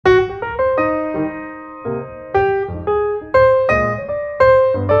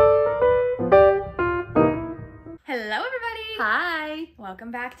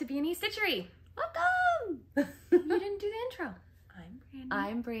Welcome back to Beanie Stitchery. Welcome! You didn't do the intro.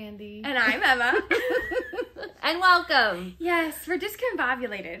 I'm Brandy. And I'm Emma. And welcome! Yes, we're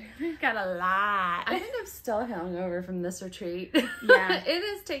discombobulated. We've got a lot. I think I'm still hungover from this retreat. Yeah. It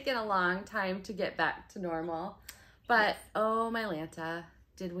has taken a long time to get back to normal. But, oh my Lanta,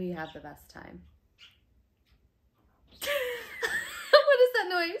 did we have the best time? What is that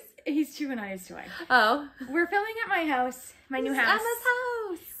noise? He's chewing on his toy. Oh. We're filming at my house, my new house. Emma's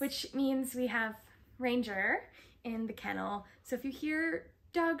house. Which means we have Ranger in the kennel. So if you hear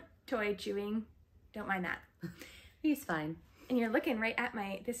dog toy chewing, don't mind that. He's fine. And you're looking right at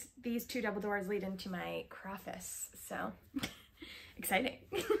my, these two double doors lead into my crawfish. So exciting.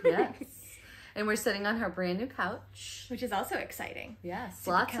 Yes. And we're sitting on her brand new couch. Which is also exciting. Yes.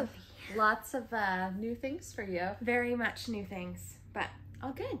 Super Lots of new things for you. Very much new things, but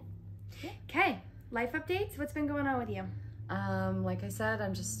all good. Okay, life updates. What's been going on with you? Like I said,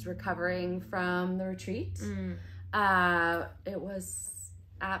 I'm just recovering from the retreat. It was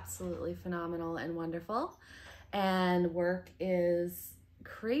absolutely phenomenal and wonderful. And work is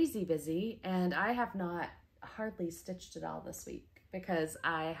crazy busy. And I have not hardly stitched at all this week because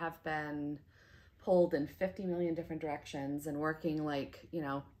I have been pulled in 50 million different directions and working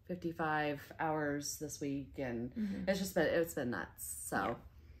 55 hours this week. And it's been nuts. So. Yeah.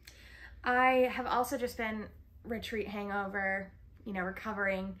 I have also just been retreat hangover,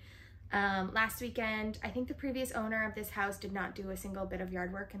 recovering. Last weekend, I think the previous owner of this house did not do a single bit of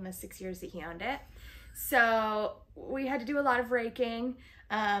yard work in the 6 years that he owned it. So we had to do a lot of raking.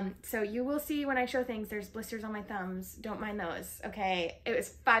 So you will see when I show things, there's blisters on my thumbs. Don't mind those, okay? It was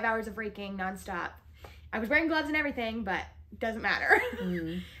 5 hours of raking nonstop. I was wearing gloves and everything, but it doesn't matter.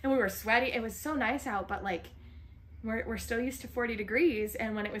 And we were sweaty. It was so nice out, but we're still used to 40 degrees,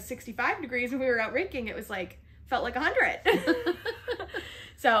 and when it was 65 degrees when we were out raking, it was felt like 100.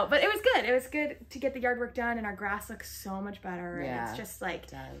 So, but it was good. It was good to get the yard work done, and our grass looks so much better. Yeah, and it's just it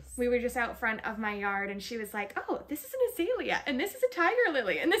does. We were just out front of my yard, and she was like, "Oh, this is an azalea, and this is a tiger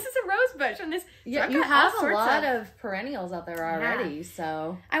lily, and this is a rose bush, and this." Yeah, so you have a lot of perennials out there already. Yeah.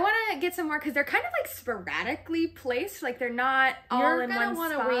 So I want to get some more because they're kind of sporadically placed. They're not all in one spot. You're gonna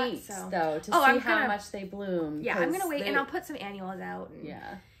want to wait though to see how much they bloom. Yeah, I'm gonna wait, and I'll put some annuals out. And,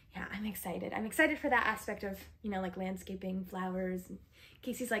 yeah, I'm excited. I'm excited for that aspect of landscaping, flowers. And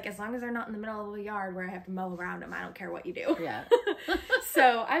Casey's like, as long as they're not in the middle of the yard where I have to mow around them, I don't care what you do. Yeah.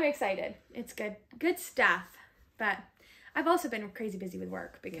 So I'm excited. It's good stuff. But I've also been crazy busy with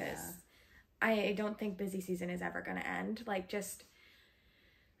work because I don't think busy season is ever going to end.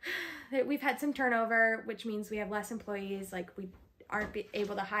 We've had some turnover, which means we have less employees. We aren't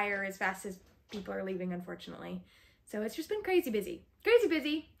able to hire as fast as people are leaving, unfortunately. So it's just been crazy busy. Crazy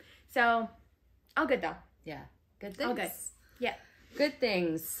busy. So all good though. Yeah. Good things. All good. Yeah. Good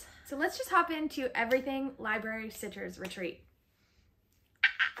things. So let's just hop into everything Library Stitchers Retreat.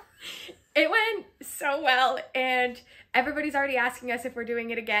 It went so well, and everybody's already asking us if we're doing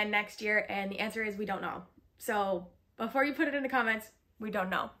it again next year, and the answer is we don't know. So before you put it in the comments, we don't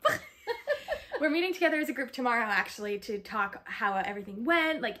know. We're meeting together as a group tomorrow, actually, to talk how everything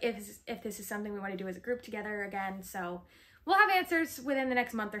went, if this is something we want to do as a group together again. So we'll have answers within the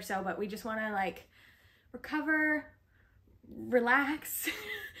next month or so, but we just want to recover, relax.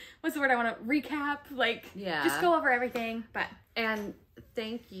 What's the word I want to recap? Just go over everything. And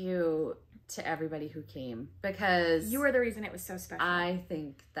thank you to everybody who came, because you were the reason it was so special. I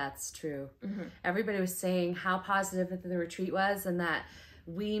think that's true. Everybody was saying how positive the retreat was and that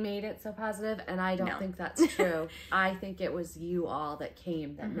we made it so positive, and I don't think that's true. I think it was you all that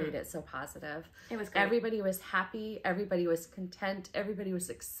came that made it so positive. It was great. Everybody was happy. Everybody was content. Everybody was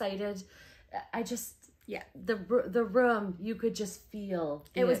excited. The room, you could just feel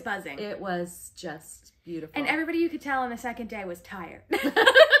it was buzzing. It was just beautiful. And everybody, you could tell on the second day, was tired.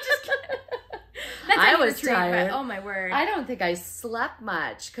 I was tired. But, oh my word. I don't think I slept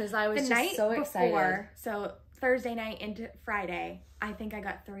much because I was just so excited. Before, so Thursday night into Friday, I think I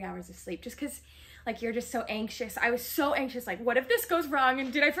got 3 hours of sleep just because you're just so anxious. I was so anxious, what if this goes wrong,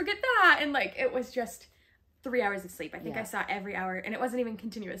 and did I forget that? And it was just 3 hours of sleep. I think I saw every hour, and it wasn't even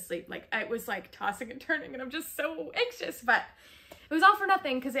continuous sleep. I was tossing and turning, and I'm just so anxious, but it was all for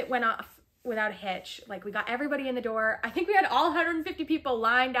nothing because it went off without a hitch. We got everybody in the door. I think we had all 150 people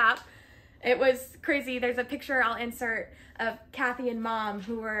lined up. It was crazy. There's a picture I'll insert of Kathy and Mom,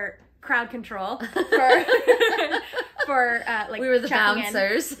 who were crowd control for we were the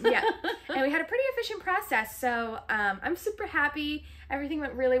bouncers. Yeah, and we had a pretty efficient process. So I'm super happy. Everything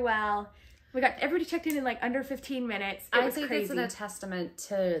went really well. We got everybody checked in under 15 minutes. I think it's a testament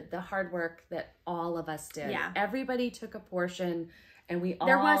to the hard work that all of us did. Yeah. Everybody took a portion. And we all...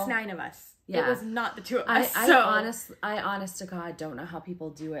 There was 9 of us. Yeah. It was not the 2 of us. I honest to God don't know how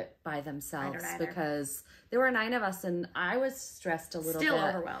people do it by themselves, because there were 9 of us and I was stressed a little bit. Still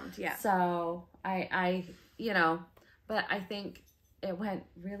overwhelmed, yeah. So I you know, but I think it went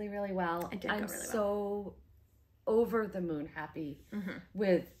really, really well. It did go really well. I'm so over the moon happy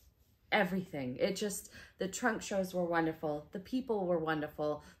with everything. It just, the trunk shows were wonderful. The people were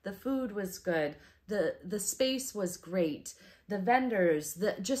wonderful. The food was good. The space was great. The vendors,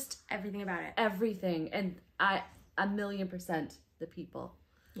 just everything about it. Everything. And 1,000,000% the people.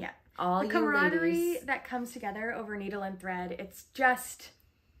 Yeah. All the camaraderie that comes together over needle and thread, it's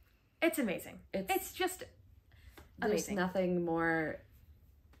amazing. It's just amazing. There's nothing more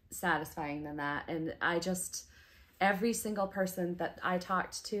satisfying than that. And every single person that I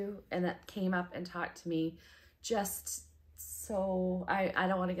talked to and that came up and talked to me, just so, I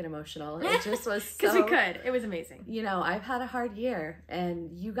don't want to get emotional. It just was so... Because we could. It was amazing. You know, I've had a hard year,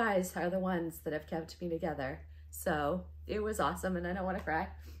 and you guys are the ones that have kept me together. So, it was awesome, and I don't want to cry.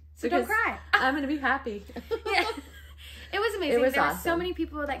 So don't cry. I'm going to be happy. Yeah. It was amazing. There were so many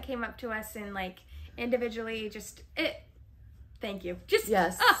people that came up to us and, like, individually thank you. Just,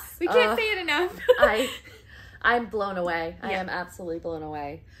 yes. We can't say it enough. I'm blown away. Yeah. I am absolutely blown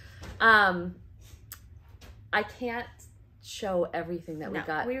away. I can't show everything that we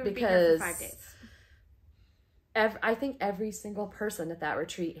got, we would because be here for 5 days. I think every single person at that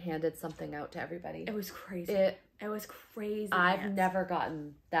retreat handed something out to everybody. It was crazy. It was crazy. I've never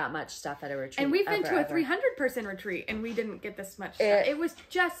gotten that much stuff at a retreat. And we've been to a 300-person retreat and we didn't get this much stuff. It was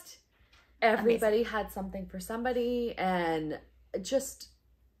just everybody amazing. Had something for somebody, and just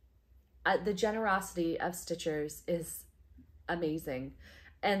the generosity of Stitchers is amazing.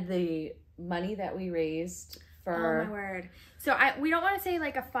 And the money that we raised for... Oh my word. So we don't want to say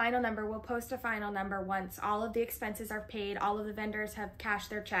like a final number. We'll post a final number once all of the expenses are paid, all of the vendors have cashed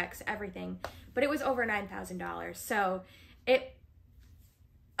their checks, everything. But it was over $9,000. So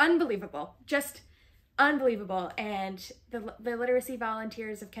unbelievable. Just unbelievable. And the literacy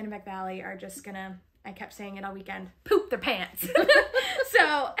volunteers of Kennebec Valley are just gonna, I kept saying it all weekend, poop their pants.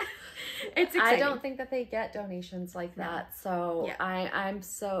 So it's exciting. I don't think that they get donations like that. So yeah. I'm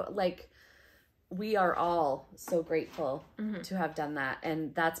so, like, we are all so grateful to have done that.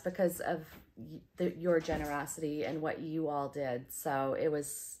 And that's because of your generosity and what you all did. So it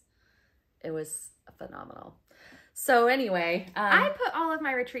was phenomenal. So anyway, I put all of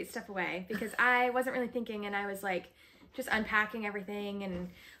my retreat stuff away because I wasn't really thinking, and I was like just unpacking everything and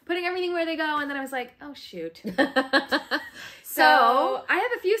putting everything where they go. And then I was like, oh shoot. So I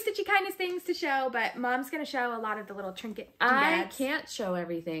have a few Stitchy Kindness things to show, but Mom's going to show a lot of the little trinket doodads. I can't show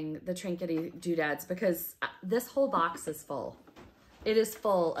everything, the trinkety doodads, because this whole box is full. It is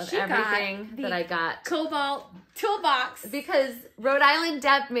full of everything that I got. Cobalt toolbox. Because Rhode Island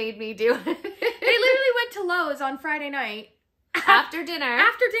Deb made me do it. They literally went to Lowe's on Friday night. After dinner.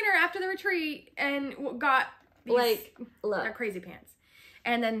 After the retreat, and got these, like, look. They're crazy pants.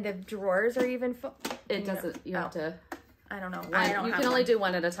 And then the drawers are even full. It doesn't, you have to... I don't know. You can only do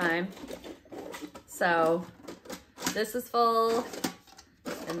one at a time. So this is full,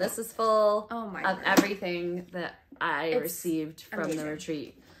 and this is full of everything that I received from the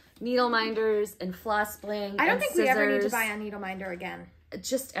retreat. Needle minders and floss bling. I don't think scissors. we ever need to buy a needle minder again.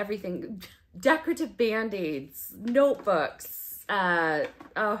 Just everything. Decorative band-aids, notebooks.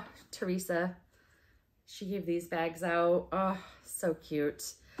 Oh, Teresa, she gave these bags out. Oh, so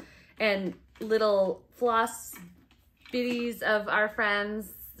cute. And little floss biddies of our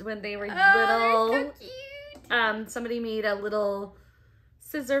friends when they were little. So cute. Somebody made a little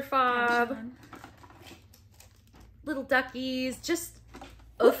scissor fob. Little duckies. Just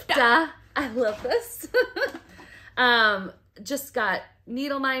oofta. I love this. Just got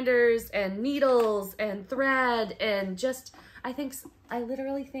needle minders and needles and thread and just, I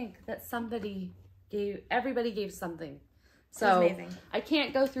literally think that everybody gave something. So amazing. I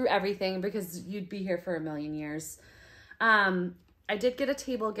can't go through everything because you'd be here for a million years. I did get a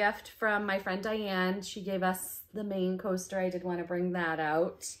table gift from my friend Diane. She gave us the main coaster. I did want to bring that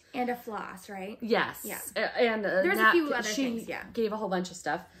out. And a floss, right? Yes. Yeah. And there's a few other things, yeah. Gave a whole bunch of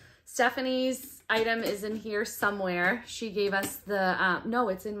stuff. Stephanie's item is in here somewhere. She gave us the, no,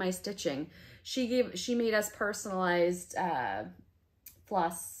 it's in my stitching. She made us personalized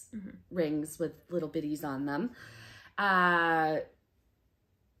floss rings with little bitties on them.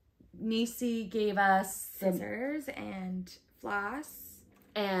 Nisi gave us scissors and floss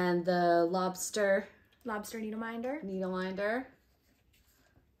and the lobster needle minder.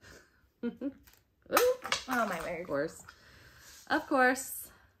 Ooh. Oh my word! Of course.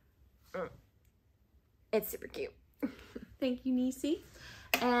 It's super cute. Thank you, Nisi.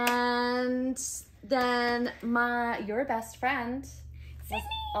 And then your best friend was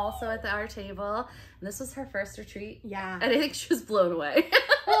also at our table. And this was her first retreat. Yeah. And I think she was blown away.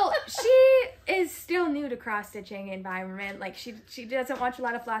 Well, she is still new to cross-stitching environment. Like, she doesn't watch a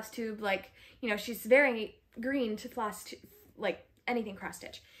lot of Flosstube. Like, you know, she's very green to like, anything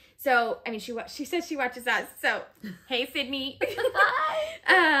cross-stitch. So, I mean, she says she watches us. So, hey, Sydney.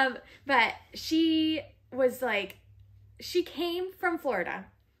 But she was like, she came from Florida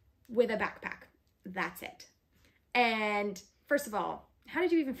with a backpack. That's it. And first of all, how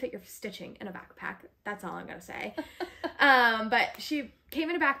did you even fit your stitching in a backpack? That's all I'm going to say. But she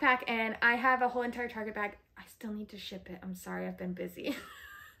came in a backpack, and I have a whole entire Target bag. I still need to ship it. I'm sorry, I've been busy.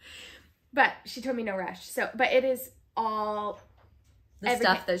 But she told me no rush. So, but it is all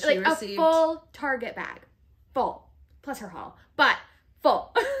stuff that she received. A full Target bag. Full. Plus her haul. But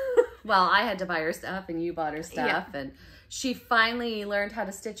full. Well, I had to buy her stuff, and you bought her stuff, and she finally learned how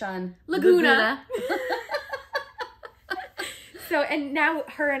to stitch on Laguna. So, and now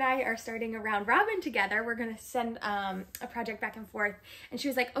her and I are starting a round robin together. We're going to send a project back and forth. And she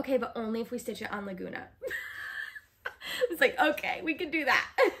was like, okay, but only if we stitch it on Laguna. I was like, okay, we can do that.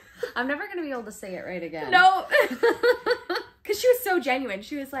 I'm never going to be able to say it right again. No. Because she was so genuine.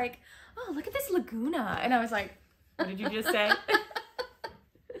 She was like, oh, look at this Laguna. And I was like, what did you just say?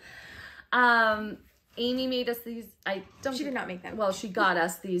 Amy made us these. She did not make them. Well, she got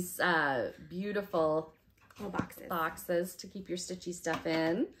us these beautiful little boxes to keep your stitchy stuff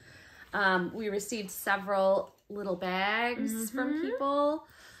in. We received several little bags from people.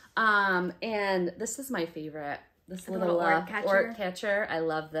 And this is my favorite. This little orc catcher. I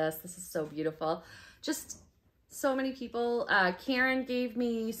love this. This is so beautiful. Just so many people. Karen gave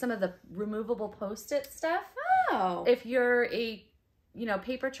me some of the removable Post-it stuff. Oh. If you're a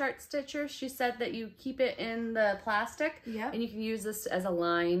paper chart stitcher, she said that you keep it in the plastic. Yeah. And you can use this as a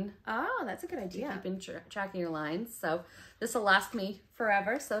line. Oh, that's a good idea. To keep in tracking your lines. So this will last me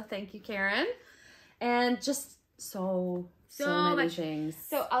forever. So thank you, Karen. And just so many things.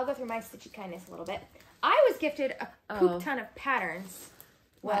 So I'll go through my stitchy kindness a little bit. I was gifted a poop ton of patterns.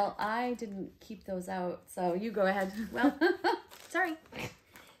 Well, I didn't keep those out, so you go ahead. Well, sorry.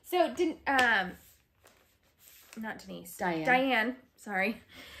 So not Denise. Diane, sorry.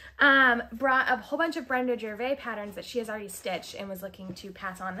 Brought a whole bunch of Brenda Gervais patterns that she has already stitched and was looking to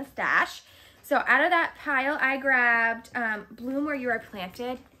pass on the stash. So out of that pile, I grabbed Bloom Where You Are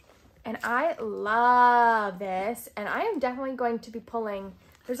Planted. And I love this. And I am definitely going to be pulling,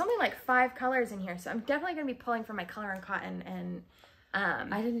 there's only like 5 colors in here. So I'm definitely going to be pulling from my Color and Cotton. And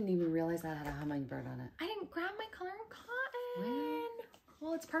I didn't even realize that had a hummingbird on it. I didn't grab my Color and Cotton.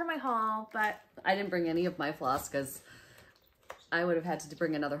 Well, it's part of my haul, but I didn't bring any of my floss because I would have had to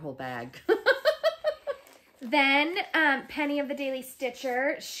bring another whole bag. Then Penny of the Daily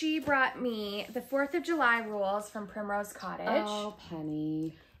Stitcher, she brought me the 4th of July rules from Primrose Cottage. Oh,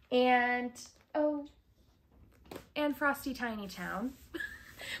 Penny. And Frosty Tiny Town,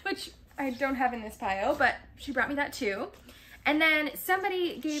 which I don't have in this pile, but she brought me that too. And then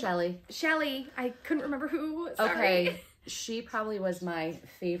somebody gave Shelly. I couldn't remember who. Sorry. Okay. She probably was my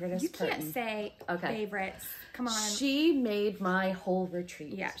favorite. You can't say favorites. Come on. She made my whole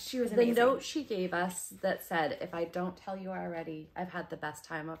retreat. Yeah, she was amazing. The note she gave us that said, if I don't tell you already, I've had the best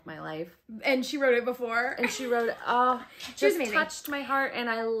time of my life. And she wrote it before. And she wrote, she was amazing. Touched my heart, and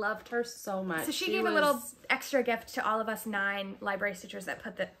I loved her so much. So she gave a little extra gift to all of us 9 library stitchers that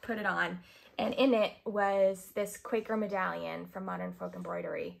put it on. And in it was this Quaker medallion from Modern Folk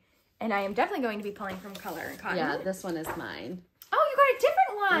Embroidery. And I am definitely going to be pulling from Color and Cotton. Yeah, this one is mine. Oh, you got a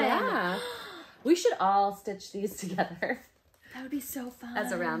different one. Yeah. We should all stitch these together. That would be so fun.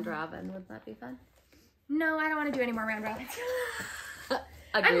 As a round robin. Would that be fun? No, I don't want to do any more round robins.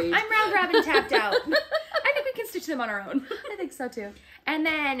 Agreed. I'm round robin tapped out. I think we can stitch them on our own. I think so too. And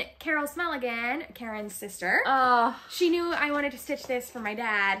then Carol Smelligan, Karen's sister. She knew I wanted to stitch this for my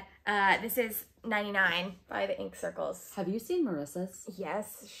dad. This is 99 by the Ink Circles. Have you seen Marissa's?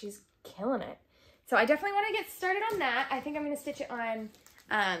 Yes, she's killing it. So I definitely want to get started on that. I think I'm going to stitch it on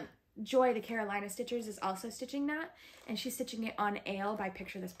Joy, the Carolina Stitchers, is also stitching that. And she's stitching it on Ale by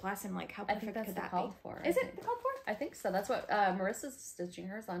Picture This Plus. And like, how perfect could that be? Is it the called for? I think so. That's what Marissa's stitching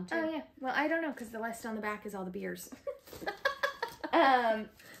hers on too. Oh yeah. Well, I don't know because the list on the back is all the beers. Then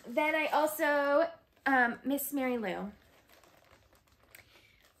I also, Miss Mary Lou.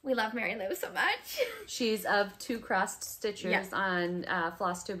 We love Mary Lou so much. She's of Two Crossed Stitchers on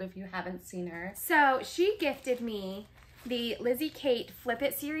Flosstube if you haven't seen her. So she gifted me the Lizzie Kate Flip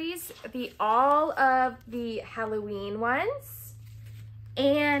It series, all of the Halloween ones,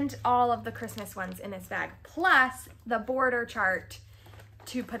 and all of the Christmas ones in this bag, plus the border chart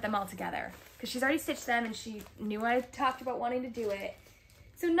to put them all together. Because she's already stitched them and she knew I talked about wanting to do it.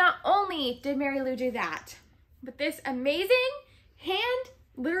 So not only did Mary Lou do that, but this amazing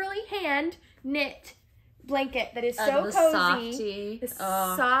literally hand knit blanket that is so cozy. The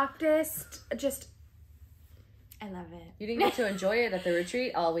softest, just, I love it. You didn't get to enjoy it at the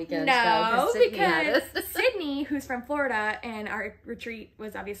retreat all weekend. No, though, because Sydney, who's from Florida, and our retreat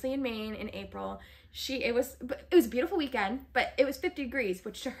was obviously in Maine in April. It was a beautiful weekend, but it was 50 degrees,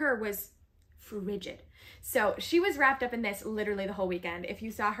 which to her was frigid. So she was wrapped up in this literally the whole weekend. If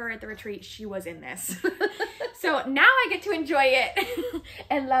you saw her at the retreat, she was in this. So now I get to enjoy it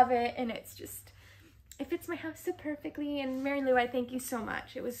and love it. And it's just, it fits my house so perfectly. And Mary Lou, I thank you so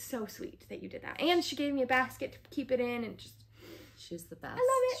much. It was so sweet that you did that. And she gave me a basket to keep it in and just. She's the best. I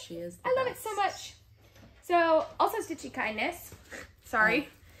love it. She is the I love best. it so much. So also Stitchy Kindness. Sorry.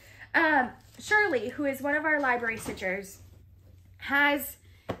 Shirley, who is one of our library stitchers, has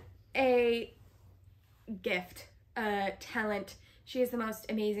a gift, talent. She is the most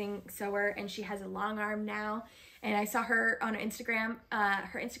amazing sewer and she has a long arm now. And I saw her on Instagram.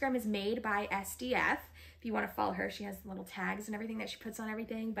 Her Instagram is made by SDF. If you want to follow her, she has little tags and everything that she puts on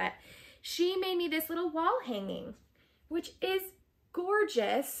everything. But she made me this little wall hanging, which is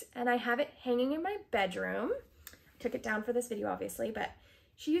gorgeous. And I have it hanging in my bedroom. Took it down for this video, obviously, but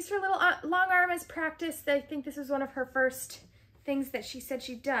she used her little long arm as practice. I think this was one of her first things that she said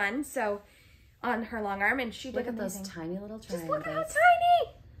she'd done. So on her long arm, and she did amazing. Look at those tiny little triangles. Just look at how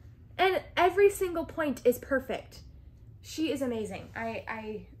tiny! And every single point is perfect. She is amazing.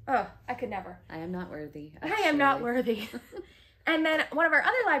 I could never. I am not worthy. I am not worthy. And then one of our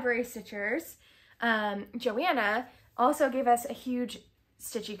other library stitchers, Joanna, also gave us a huge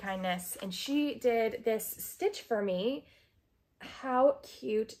Stitchy Kindness, and she did this stitch for me. How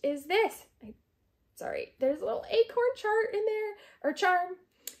cute is this? Sorry, there's a little acorn chart in there, or charm.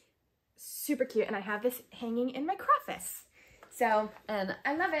 Super cute, and I have this hanging in my crevice. So, and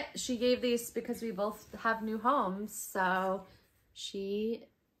I love it. She gave these because we both have new homes, so she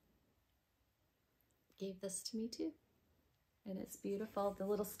gave this to me too. And it's beautiful. The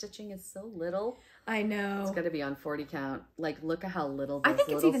little stitching is so little. I know. It's going to be on 40 count. Like, look at how little those I think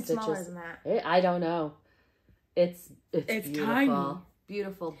it's even stitches. smaller than that. I don't know. It's beautiful. Tiny.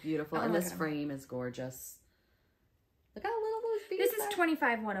 Beautiful, beautiful. And this frame is gorgeous. Look how little those beads This is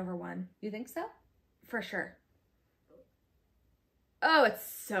 25 1/1. You think so? For sure. Oh, it's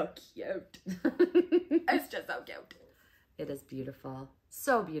so cute. It's just so cute. It is beautiful.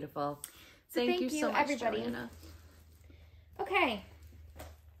 So beautiful. So thank you so much, everybody. Joanna. Okay.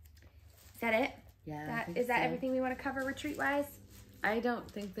 Is that it? Yeah. Is that everything we want to cover retreat-wise? I don't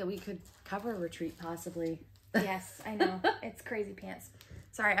think that we could cover a retreat possibly. Yes, I know. It's crazy pants.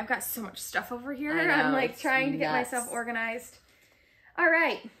 Sorry, I've got so much stuff over here. I know, I'm like trying to get myself organized. All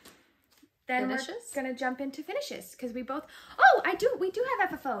right. Then we're gonna jump into finishes because we both. Oh, we do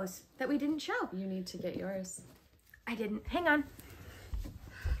have FFOs that we didn't show. You need to get yours. I didn't. Hang on.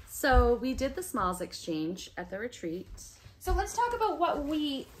 So we did the smalls exchange at the retreat. So let's talk about what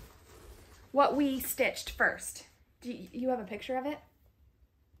we stitched first. Do you have a picture of it?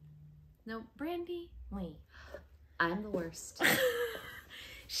 No, Brandy Lee. I'm the worst.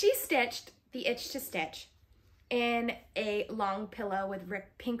 She stitched the Itch to Stitch in a long pillow with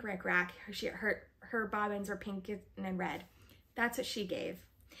pink rickrack. Her bobbins are pink and red. That's what she gave.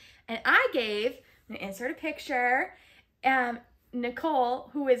 And I gave, I'm gonna insert a picture, Nicole,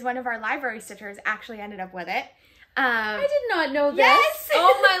 who is one of our library stitchers, actually ended up with it. I did not know this. Yes!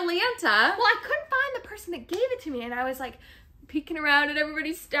 Oh, my Lanta. Well, I couldn't find the person that gave it to me, and I was like peeking around at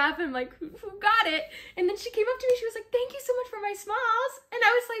everybody's stuff and like, who got it? And then she came up to me, she was like, thank you so much for my smalls. And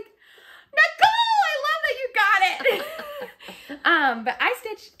I was like, Nicole, I love that you got it. But I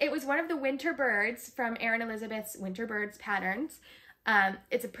stitched, it was one of the Winter Birds from Erin Elizabeth's Winter Birds patterns.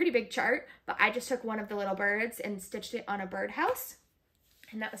 It's a pretty big chart, but I just took one of the little birds and stitched it on a birdhouse.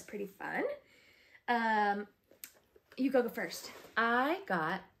 And that was pretty fun. You go first. I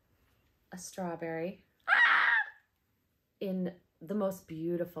got a strawberry in the most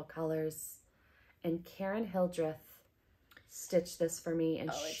beautiful colors. And Karen Hildreth stitched this for me,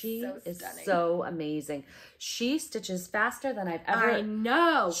 and she is so amazing. She stitches faster than I've ever. I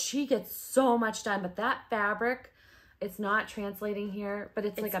know. She gets so much done, but that fabric, it's not translating here, but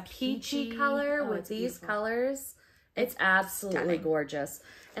it's like a peachy color with these colors. It's absolutely gorgeous.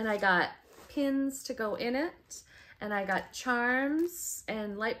 And I got pins to go in it, and I got charms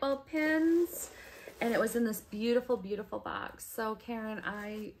and light bulb pins, And it was in this beautiful, beautiful box. So Karen,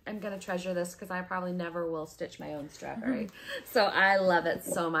 I am going to treasure this because I probably never will stitch my own strawberry. So I love it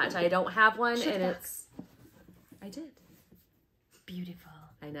so much. I don't have one and it's, I did. Beautiful.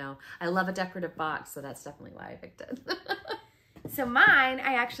 I know. I love a decorative box, so that's definitely why I picked it. So mine,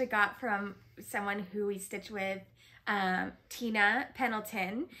 I actually got from someone who we stitch with, Tina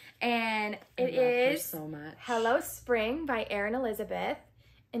Pendleton, and it is so much. Hello Spring by Erin Elizabeth,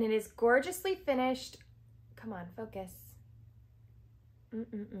 and it is gorgeously finished. Come on, focus.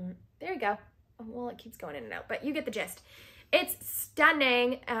 There we go. Oh, well, it keeps going in and out, but you get the gist. It's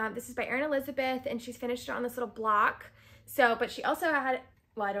stunning. This is by Erin Elizabeth, and she's finished it on this little block. So, but she also had,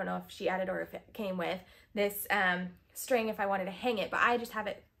 well, I don't know if she added or if it came with this string if I wanted to hang it, but I just have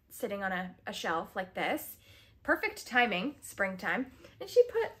it sitting on a shelf like this. Perfect timing, springtime. And she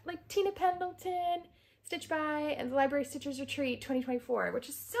put like Tina Pendleton, Stitch by, and the Library Stitchers Retreat 2024, which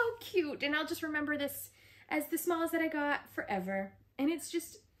is so cute. And I'll just remember this as the smalls that I got forever. And it's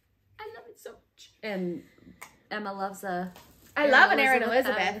just, I love it so much. And Emma loves a... I love an Erin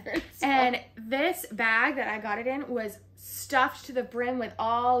Elizabeth. And this bag that I got it in was stuffed to the brim with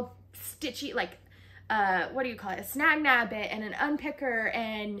all stitchy, like, what do you call it? A snag nabbit and an unpicker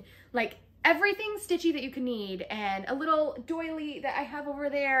and like everything stitchy that you can need, and a little doily that I have over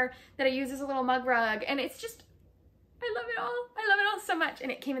there that I use as a little mug rug. And it's just, I love it all. I love it all so much. And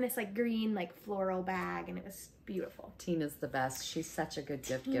it came in this like green, like floral bag, and it was beautiful. Tina's the best. She's such a good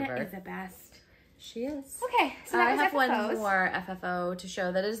gift giver. Tina is the best. She is. Okay, so that I was have FFOs. one more FFO to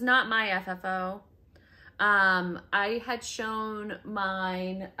show that is not my FFO. I had shown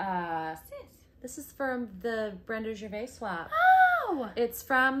mine. This is from the Brenda Gervais swap. Oh! It's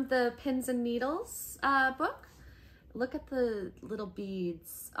from the Pins and Needles book. Look at the little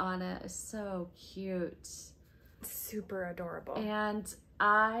beads on it. It's so cute. Super adorable. And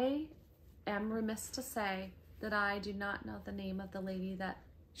I am remiss to say that I do not know the name of the lady that...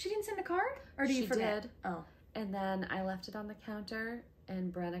 She didn't send a card? Or do you forget? She did. Oh. And then I left it on the counter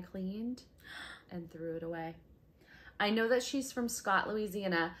and Brenna cleaned and threw it away. I know that she's from Scott,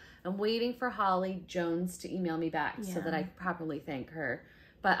 Louisiana. I'm waiting for Holly Jones to email me back so that I can properly thank her.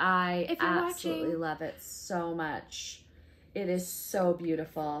 But I absolutely love it so much. It is so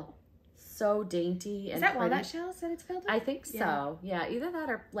beautiful. So dainty and Is that pretty. walnut shells that it's filled with? I think so. Yeah, either that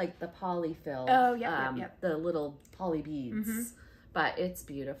or like the poly fill. Oh, yep. The little poly beads. But it's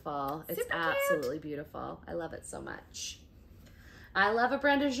beautiful. It's Super absolutely beautiful. I love it so much. I love a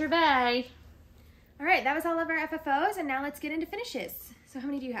Brenda Gervais. All right, that was all of our FFOs, and now let's get into finishes. So how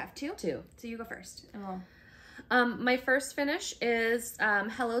many do you have? Two? Two. So you go first. Oh. My first finish is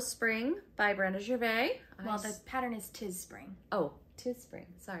Hello Spring by Brenda Gervais. Well, the pattern is Tis Spring. Oh, Tis Spring,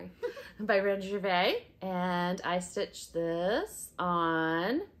 sorry. By Brenda Gervais. And I stitched this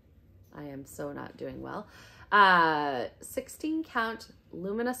on, I am so not doing well, 16 count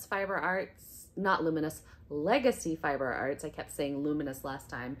Luminous Fiber Arts, not Luminous, Legacy Fiber Arts. I kept saying Luminous last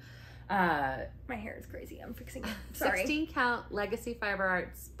time. My hair is crazy. I'm fixing it. Sorry. 16 count Legacy Fiber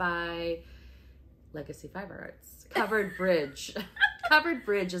Arts by Legacy Fiber Arts. Covered Bridge. Covered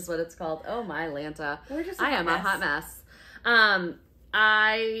Bridge is what it's called. Oh my Lanta. I am a hot mess.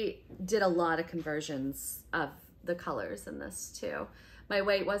 I did a lot of conversions of the colors in this too. My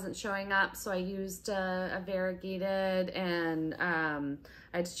weight wasn't showing up, so I used a variegated, and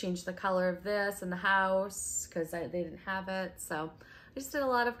I had to change the color of this in the house because they didn't have it. So I just did a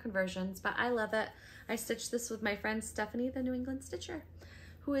lot of conversions, but I love it. I stitched this with my friend Stephanie, the New England Stitcher,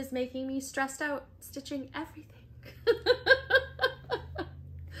 who is making me stressed out stitching everything.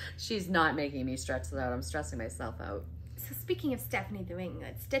 She's not making me stressed out. I'm stressing myself out. So speaking of Stephanie, the New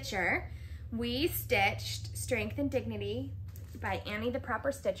England Stitcher, we stitched Strength and Dignity by Annie the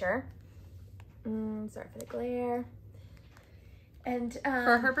Proper Stitcher. Sorry for the glare. And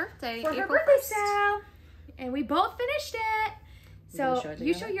for her birthday, for her birthday style. And we both finished it. So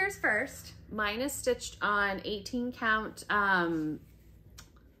you show yours first. Mine is stitched on 18 count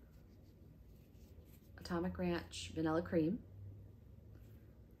Atomic Ranch Vanilla Cream.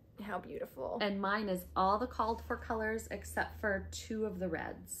 How beautiful. And mine is all the called for colors except for 2 of the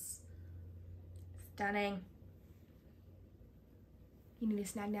reds. Stunning. You need a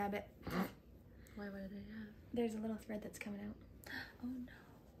snag nabbit. Why would I have? There's a little thread that's coming out. Oh no.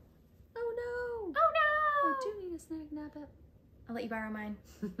 Oh no. Oh no. I do need a snag nabbit. I'll let you borrow mine.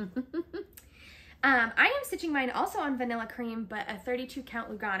 I am stitching mine also on vanilla cream, but a 32 count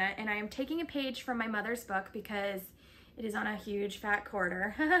Lugana, and I am taking a page from my mother's book because it is on a huge fat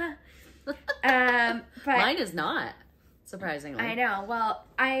quarter. But mine is not, surprisingly. I know. Well,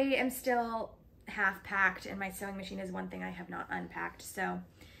 I am still half packed, and my sewing machine is one thing I have not unpacked. So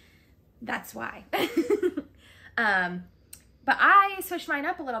That's why. But I switched mine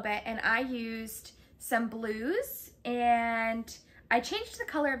up a little bit and I used some blues and I changed the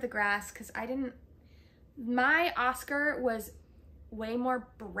color of the grass because my Oscar was way more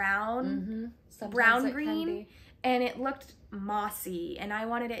brown, brown green, and it looked mossy and I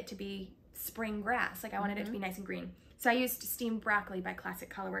wanted it to be spring grass. Like I wanted it to be nice and green. So I used steamed broccoli by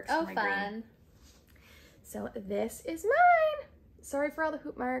Classic Colorworks for my green. So this is mine. Sorry for all the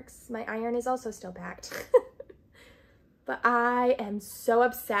hoop marks. My iron is also still packed. But I am so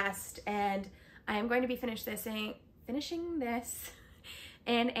obsessed and I am going to be finishing this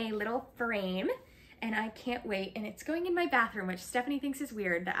in a little frame and I can't wait. And it's going in my bathroom, which Stephanie thinks is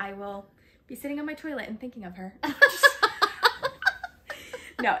weird that I will be sitting on my toilet and thinking of her.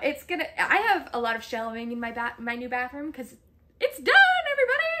 No, I have a lot of shelving in my new bathroom because it's done,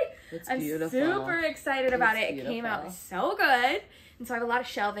 everybody. It's I'm beautiful. super excited about it. Beautiful. It came out so good. And so I have a lot of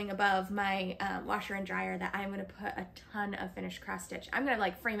shelving above my washer and dryer that I'm going to put a ton of finished cross stitch. I'm going to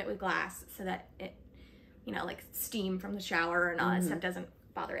like frame it with glass so that it, you know, like steam from the shower and all that stuff doesn't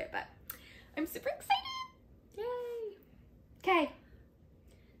bother it. But I'm super excited. Yay. Okay.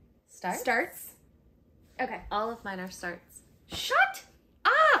 Starts? Okay. All of mine are starts. Shut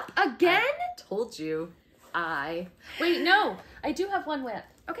up! Again? I told you. Wait, no. I do have one whip.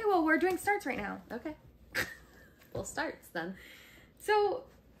 Okay, well, we're doing starts right now. Okay. Well, starts then. So,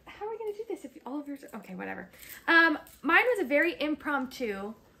 how are we going to do this if all of yours... Okay, whatever. Mine was a very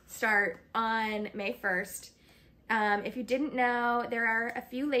impromptu start on May 1st. If you didn't know, there are a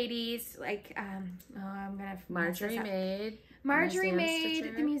few ladies, like, I'm going to... Marjorie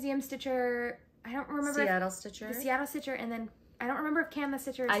made the Museum Stitcher. I don't remember... Seattle Stitcher. The Seattle Stitcher, and then... I don't remember if Cam the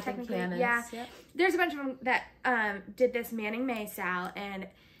Stitcher is technically... Cam is, yeah. Yep. There's a bunch of them that did this Manning May Sal, and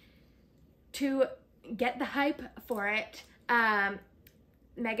to get the hype for it...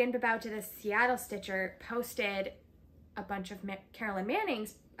 Megan Babau, the Seattle Stitcher, posted a bunch of Carolyn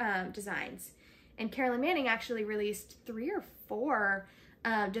Manning's designs. And Carolyn Manning actually released 3 or 4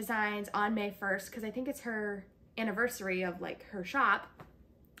 designs on May 1st because I think it's her anniversary of like her shop.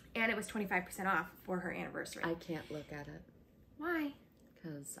 And it was 25% off for her anniversary. I can't look at it. Why?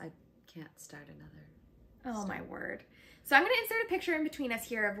 Because I can't start another. Oh my word. So I'm going to insert a picture in between us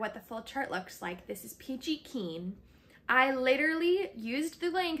here of what the full chart looks like. This is Peachy Keen. I literally used the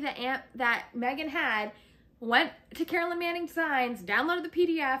link that Megan had, went to Carolyn Manning Designs, downloaded the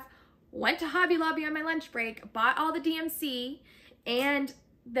PDF, went to Hobby Lobby on my lunch break, bought all the DMC and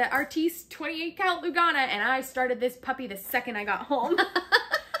the Artiste 28 count Lugana, and I started this puppy the second I got home.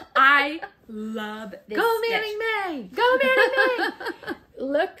 I love this Go stitch. Manning May! Go Manning May!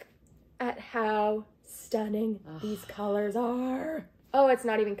 Look at how stunning these colors are. Oh, it's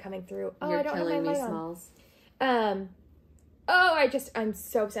not even coming through. Oh, You're I don't have my killing me, light on. Smalls. I'm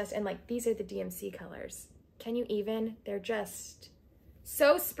so obsessed. And like, these are the DMC colors. Can you even? They're just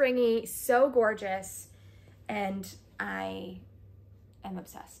so springy, so gorgeous. And I am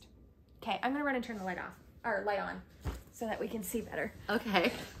obsessed. Okay, I'm gonna run and turn the light on so that we can see better.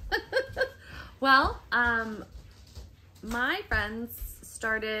 Okay. Well, my friends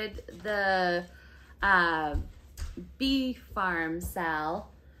started the bee farm sale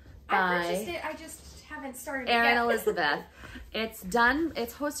I purchased it, I just haven't started it Erin yet. Elizabeth. It's done.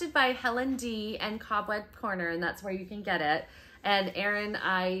 It's hosted by Helen D and Cobweb Corner, and that's where you can get it. And Erin,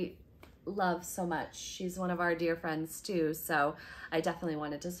 I love so much. She's one of our dear friends too, so I definitely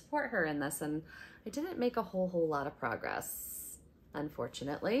wanted to support her in this. And I didn't make a whole lot of progress,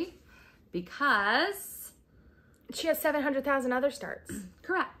 unfortunately, because she has 700,000 other starts.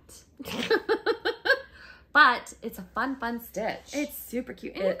 Correct. But it's a fun stitch. It's super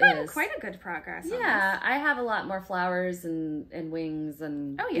cute. And you've gotten quite a good progress on Yeah, this. I have a lot more flowers and wings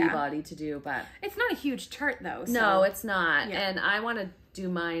and bee body to do, but it's not a huge chart though. So. No, it's not. Yeah. And I want to do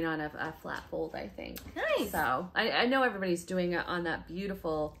mine on a flat fold, I think. Nice. So I know everybody's doing it on that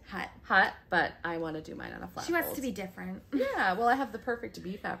beautiful hut, but I want to do mine on a flat fold. She wants to be different. Yeah, well, I have the perfect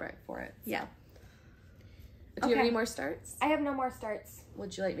bee fabric for it. So. Yeah. Do you have any more starts? I have no more starts.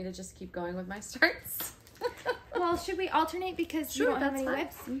 Would you like me to just keep going with my starts? Well, should we alternate because you don't have any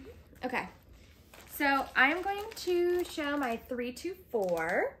whips? Mm-hmm. Okay. So I'm going to show my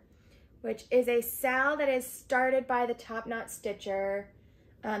 324, which is a sal that is started by the Top Knot Stitcher.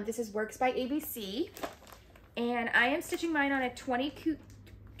 This is Works by ABC. And I am stitching mine on a 20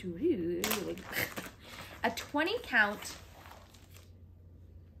 count.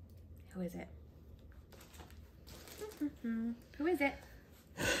 Who is it? Who is it?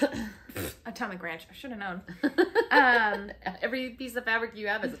 Atomic Ranch. I should have known. Every piece of fabric you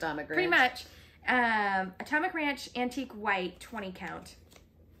have is Atomic Ranch. Pretty much. Atomic Ranch Antique White 20 count.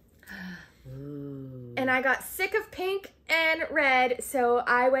 Ooh. And I got sick of pink and red, so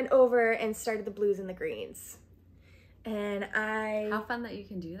I went over and started the blues and the greens. And How fun that you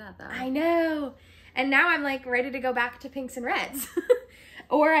can do that, though. I know. And now I'm like ready to go back to pinks and reds.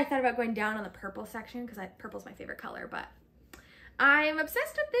 Or I thought about going down on the purple section because purple's my favorite color, but I'm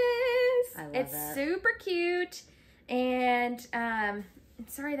obsessed with this. I love it's super cute. And I'm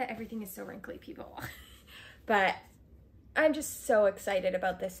sorry that everything is so wrinkly, people. But I'm just so excited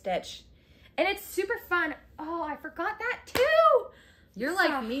about this stitch. And it's super fun. Oh, I forgot that too. You're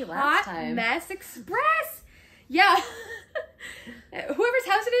like me last Hot time. Mess Express. Yeah. Whoever's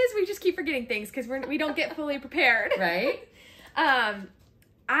house it is, we just keep forgetting things because we don't get fully prepared. Right?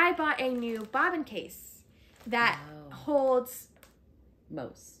 I bought a new bobbin case that holds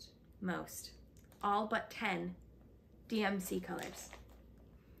most all but 10 DMC colors,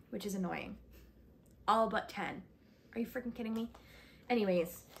 which is annoying. All but 10. Are you freaking kidding me?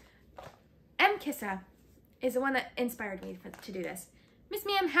 Anyways, M. Kissa is the one that inspired me to do this. Miss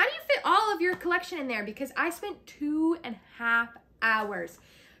Ma'am, how do you fit all of your collection in there? Because I spent 2.5 hours.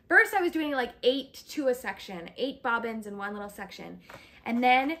 First, I was doing like 8 to a section, 8 bobbins in one little section. And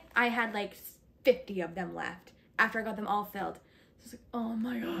then I had like 50 of them left after I got them all filled. So I was like, oh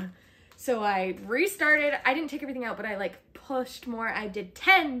my God. So I restarted. I didn't take everything out, but I like pushed more. I did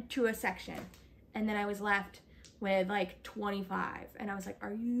 10 to a section. And then I was left with like 25. And I was like,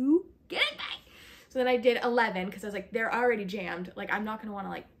 are you kidding me? So then I did 11 because I was like, they're already jammed. Like, I'm not going to want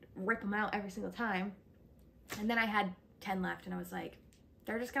to like rip them out every single time. And then I had 10 left and I was like,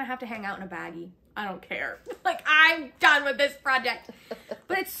 they're just going to have to hang out in a baggie. I don't care. Like, I'm done with this project.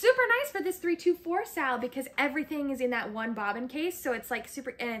 But it's super nice for this 324 style because everything is in that one bobbin case. So it's like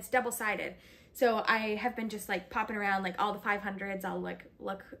super, and it's double-sided. So I have been just like popping around like all the 500s. I'll like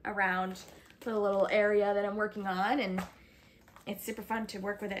look around the little area that I'm working on and it's super fun to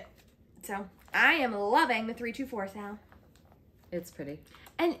work with it. So I am loving the 324 style. It's pretty.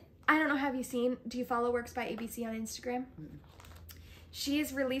 And I don't know, have you seen, do you follow Works by ABC on Instagram? Mm-mm. She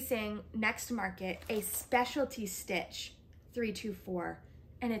is releasing next market a specialty stitch 324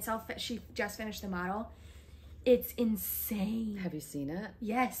 and it's all, she just finished the model. It's insane. Have you seen it?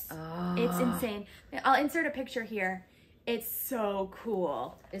 Yes. Oh. It's insane. I'll insert a picture here. It's so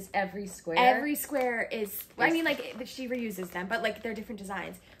cool. Is every square? Every square is, well, I mean, like, she reuses them, but, like, they're different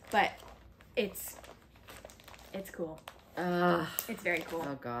designs. But it's cool. It's very cool.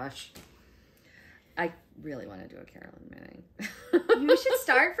 Oh, gosh. I really want to do a Carolyn Manning. You should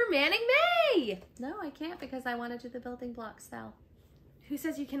start for Manning May. No, I can't because I want to do the building block style. Who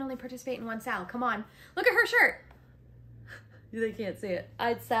says you can only participate in one style? Come on. Look at her shirt. They can't see it.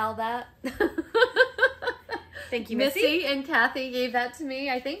 I'd sell that. Thank you, Missy. Missy and Kathy gave that to me.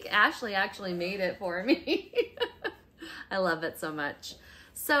 I think Ashley actually made it for me. I love it so much.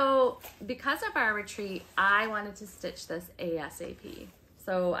 So because of our retreat, I wanted to stitch this ASAP.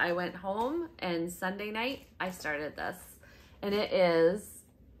 So I went home and Sunday night I started this. And it is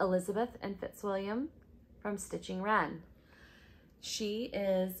Elizabeth and Fitzwilliam from Stitching Wren. She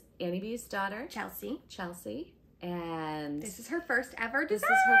is Annie B's daughter, Chelsea. And this is her first ever design.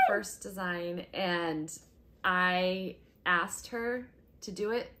 This is her first design. And I asked her to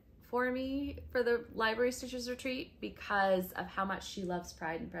do it for me for the Library Stitchers Retreat because of how much she loves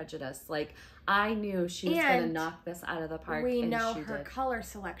Pride and Prejudice. Like, I knew she was going to knock this out of the park. We know her color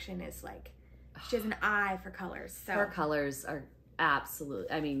selection is like, she has an eye for colors. So her colors are absolute.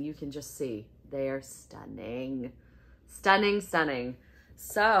 I mean, you can just see they are stunning. Stunning, stunning.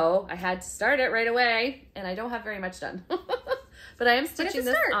 So I had to start it right away, and I don't have very much done. But I am stitching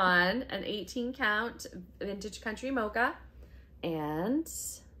this on an 18 count Vintage Country Mocha, and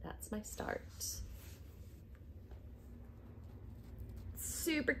that's my start.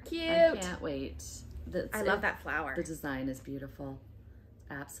 Super cute. I can't wait. I love that flower. The design is beautiful.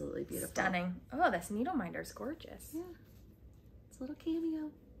 Absolutely beautiful. Stunning. Oh, this needle minder is gorgeous. Yeah. It's a little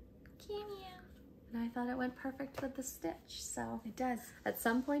cameo. And I thought it went perfect with the stitch, so. It does. At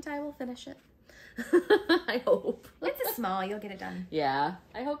some point I will finish it. I hope. It's a small, you'll get it done. Yeah,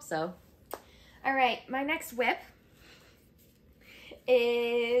 I hope so. All right, my next whip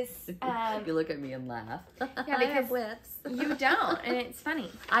is... you look at me and laugh. Yeah, because I have whips. You don't, and it's funny.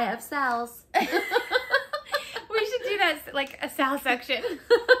 I have Sal's. We should do that, like a Sal section.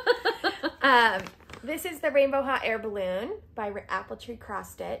 This is the Rainbow Hot Air Balloon by Apple Tree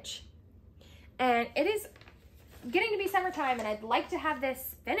Cross Stitch. And it is getting to be summertime, and I'd like to have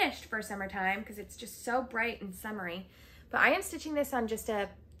this finished for summertime because it's just so bright and summery. But I am stitching this on just a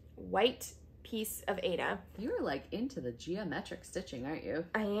white piece of Aida. You are like into the geometric stitching, aren't you?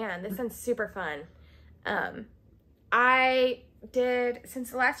 I am. This one's super fun. I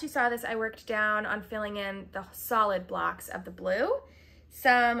since the last you saw this, I worked down on filling in the solid blocks of the blue,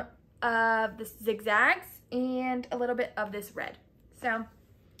 some of the zigzags, and a little bit of this red. So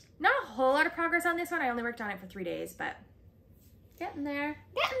not a whole lot of progress on this one. I only worked on it for 3 days, but getting there.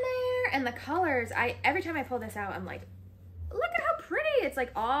 Getting there. And the colors, every time I pull this out, I'm like, look at how pretty. It's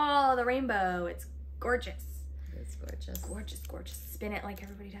like all the rainbow. It's gorgeous. It's gorgeous. Gorgeous, gorgeous. Spin it like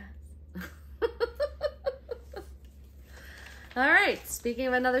everybody does. All right, speaking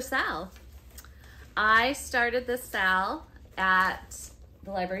of another sal, I started this sal at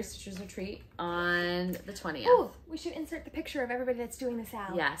the Library Stitchers Retreat on the 20th. Oh, we should insert the picture of everybody that's doing the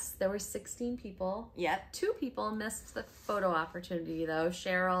sal. Yes, there were 16 people. Yep. 2 people missed the photo opportunity though.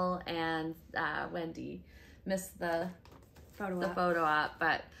 Cheryl and Wendy missed the photo op,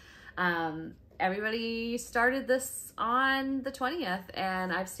 but everybody started this on the 20th,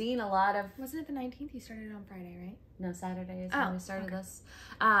 and I've seen a lot of... Wasn't it the 19th? You started on Friday, right? No, Saturday is when we started this.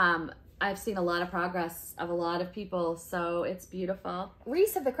 I've seen a lot of progress of a lot of people, so it's beautiful.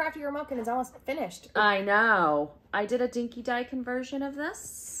 Reese of the Crafty Remokin is almost finished. I know. I did a dinky dye conversion of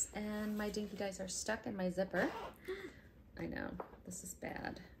this, and my dinky dyes are stuck in my zipper. I know. This is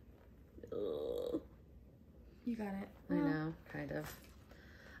bad. Ugh. You got it. I know, kind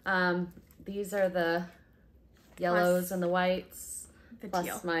of. These are the yellows and the whites, plus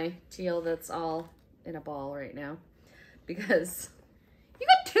teal. my teal that's all in a ball right now, because you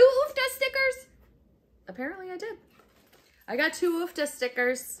got 2 Oofta stickers? Apparently I did. I got 2 Oofta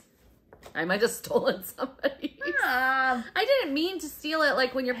stickers. I might have stolen somebody's. I didn't mean to steal it.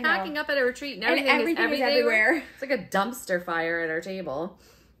 Like when you're packing up at a retreat and everything is everywhere. It's like a dumpster fire at our table.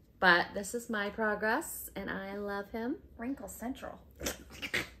 But this is my progress, and I love him. Wrinkle Central.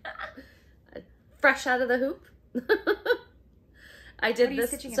 Fresh out of the hoop. I did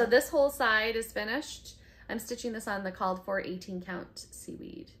this. So on? this whole side is finished. I'm stitching this on the called for 18 count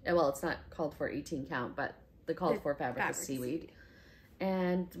seaweed. Well, it's not called for 18 count, but the called for fabric is seaweed.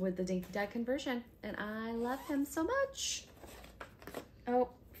 And with the dinky dye conversion. And I love him so much. Oh,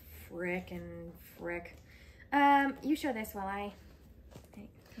 frick. You show this while I...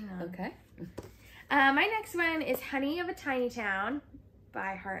 Okay. My next one is Honey of a Tiny Town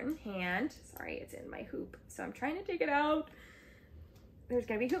by Heart and Hand. Sorry, it's in my hoop, so I'm trying to take it out. There's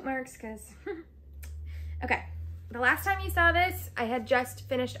gonna be hoop marks because... Okay, the last time you saw this, I had just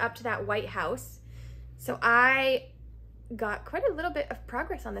finished up to that white house. So I got quite a little bit of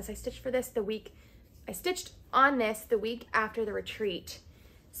progress on this. I stitched on this the week after the retreat.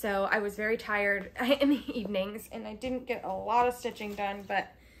 So I was very tired in the evenings, and I didn't get a lot of stitching done, but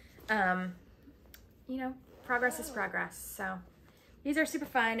you know, progress is progress. So these are super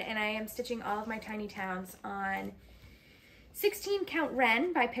fun, and I am stitching all of my tiny towns on 16 count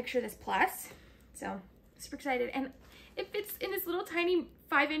Ren by Picture This Plus. So super excited, and it fits in this little tiny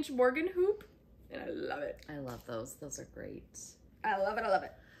 5-inch Morgan hoop, and I love it. I love those. Those are great. I love it. I love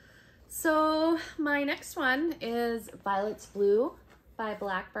it. So my next one is Violet's Blue by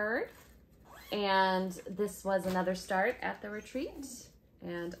Blackbird, and this was another start at the retreat,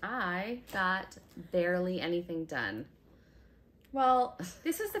 and I got barely anything done. Well,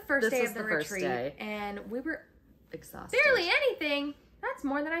 this was the first day of the retreat, and we were exhausted. Barely anything. That's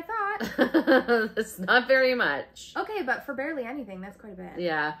more than I thought. That's not very much. Okay, but for barely anything, that's quite a bit.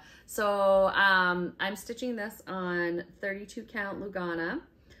 Yeah. So I'm stitching this on 32 count Lugana,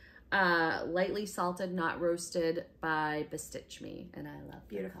 lightly salted, not roasted by Bestitch Me, and I love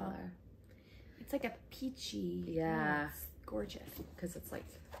the color. It's like a peachy. Yeah. It's gorgeous. Because it's like,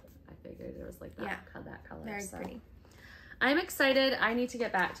 I figured it was like that, that color. Very pretty. I'm excited. I need to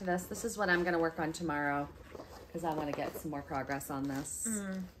get back to this. This is what I'm going to work on tomorrow, because I want to get some more progress on this.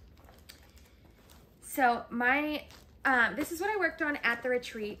 So my, this is what I worked on at the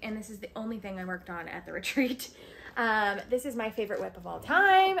retreat, and this is the only thing I worked on at the retreat. This is my favorite whip of all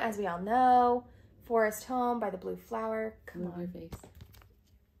time, as we all know. Forest Home by the Blue Flower. Come on. Your face.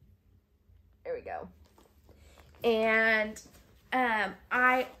 There we go. And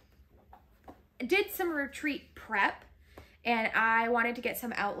I did some retreat prep, and I wanted to get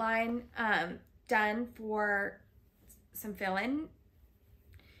some outline done for some fill-in.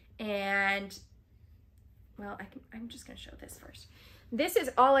 And, well, I'm just going to show this first. This is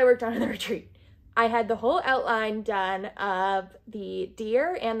all I worked on in the retreat. I had the whole outline done of the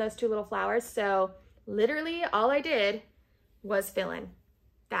deer and those 2 little flowers. So literally all I did was fill in.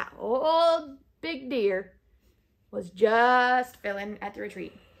 That whole big deer was just fill in at the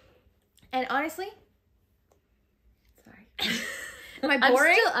retreat. And honestly, sorry. Am I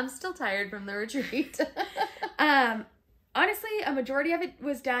boring? I'm still tired from the retreat. Honestly, a majority of it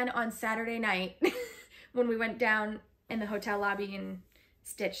was done on Saturday night when we went down in the hotel lobby and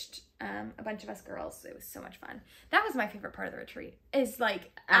stitched a bunch of us girls. It was so much fun. That was my favorite part of the retreat, is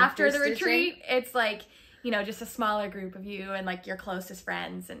like after the retreat, it's like, you know, just a smaller group of you and like your closest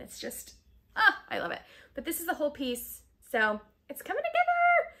friends, and it's just, I love it. But this is the whole piece, so it's coming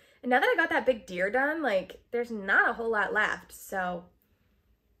together. And now that I got that big deer done, like there's not a whole lot left, so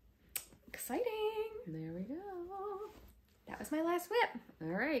exciting. There we go. That was my last whip. All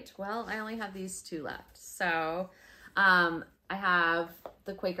right, well, I only have these 2 left. So I have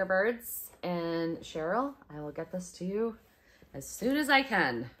the Quaker Birds, and Cheryl, I will get this to you as soon as I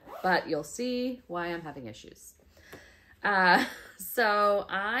can, but you'll see why I'm having issues. So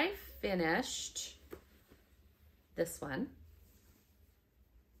I finished this one.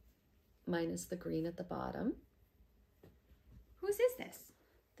 Mine is the green at the bottom. Whose is this?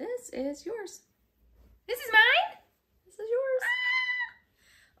 This is yours. This is mine? This is yours.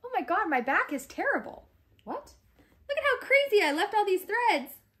 Oh my God, my back is terrible. What? Look at how crazy I left all these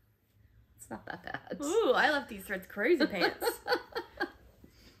threads. It's not that bad. Ooh, I left these threads crazy pants.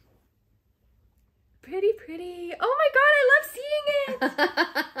 Pretty, pretty. Oh my God, I love seeing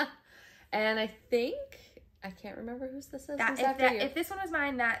it. And I think, I can't remember whose this is. If this one was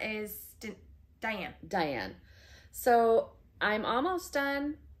mine, that is Diane. Diane. So I'm almost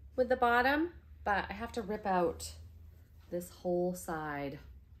done with the bottom, but I have to rip out this whole side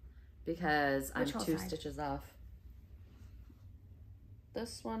because I'm 2 stitches off.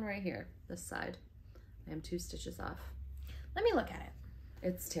 This one right here, this side. I am 2 stitches off. Let me look at it.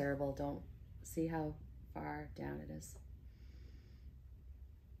 It's terrible. Don't see how far down it is.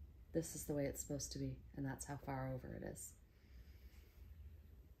 This is the way it's supposed to be, and that's how far over it is.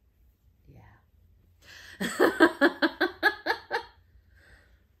 Yeah.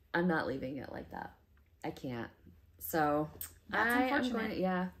 I'm not leaving it like that. I can't. So that's unfortunate.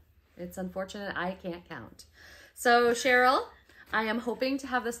 Yeah, it's unfortunate. I can't count. So Cheryl, I am hoping to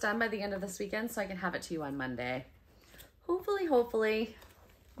have this done by the end of this weekend so I can have it to you on Monday. Hopefully.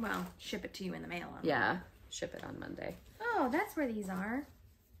 Well, ship it to you in the mail. Yeah, ship it on Monday. Oh, that's where these are.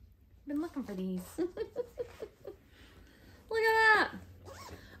 I've been looking for these. Look at that.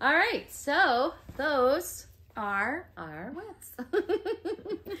 All right, so those are our whips.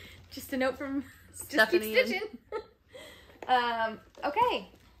 Just a note from Stephanie. Just keep stitching. Okay.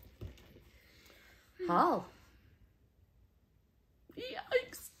 Haul.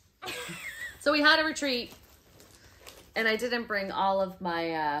 Yikes. So we had a retreat, and I didn't bring all of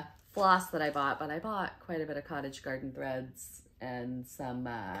my floss that I bought, but I bought quite a bit of cottage garden threads and some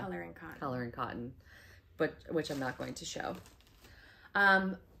color and cotton, but which I'm not going to show.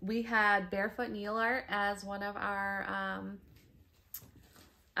 We had Barefoot Needle Art as one of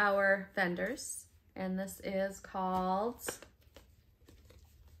our vendors, and this is called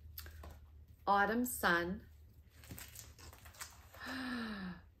Autumn Sun.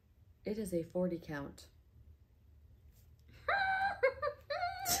 It is a 40 count.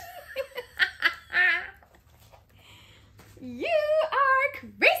 You are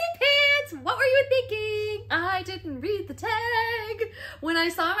crazy pants. What were you thinking? I didn't read the tag. When I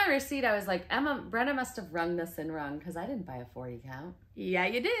saw my receipt, I was like, Brenna must have rung this in wrong because I didn't buy a 40 count. Yeah,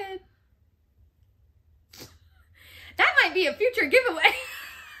 you did. That might be a future giveaway.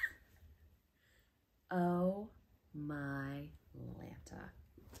 Oh my Lanta.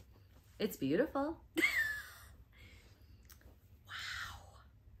 It's beautiful. Wow.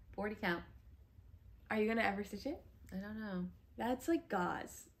 40 count. Are you going to ever stitch it? I don't know. That's like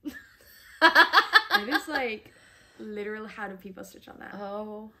gauze. It is like literally, how do people stitch on that?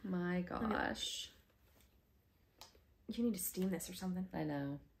 Oh my gosh. You need to steam this or something. I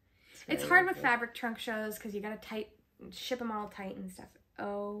know. It's hard with fabric trunk shows because you got to ship them all tight and stuff.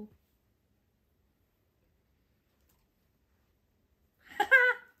 Oh.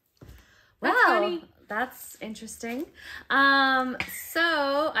 Well, funny. That's interesting.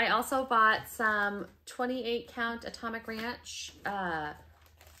 So I also bought some 28 count Atomic Ranch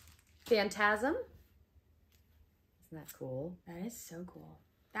Phantasm. Isn't that cool? That is so cool.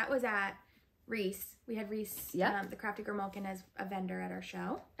 That was at Reese. We had Reese, the Crafty Girl Malkin, as a vendor at our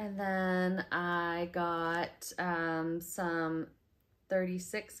show. And then I got some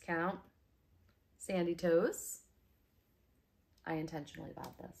 36 count Sandy Toes. I intentionally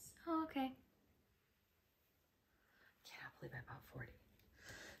bought this. Oh, okay. Cannot believe I bought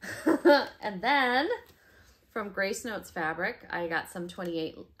 40. And then from Grace Notes Fabric, I got some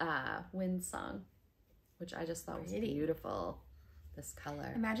 28 Wind Song, which I just thought was beautiful. This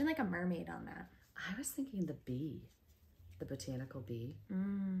color. Imagine like a mermaid on that. I was thinking the bee, the botanical bee.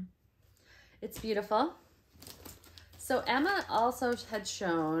 Mm. It's beautiful. So Emma also had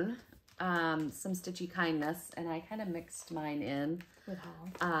shown some Stitchy Kindness, and I kind of mixed mine in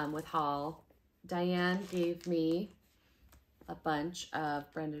with Haul. Diane gave me a bunch of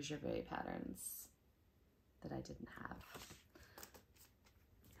Brenda Gervais patterns that I didn't have.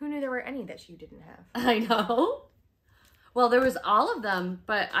 Who knew there were any that you didn't have? I know. Well, there was all of them,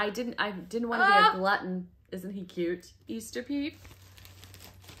 but I didn't want to be a glutton. Isn't he cute? Easter Peep.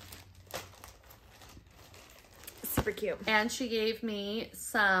 Super cute. And she gave me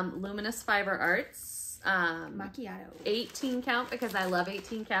some Luminous Fiber Arts. Macchiato. 18 count, because I love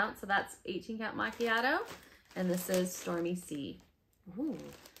 18 count. So that's 18 count macchiato. And this is Stormy Sea. Ooh.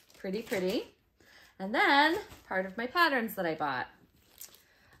 Pretty, pretty. And then part of my patterns that I bought.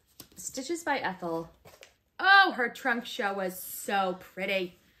 Stitches by Ethel. Oh, her trunk show was so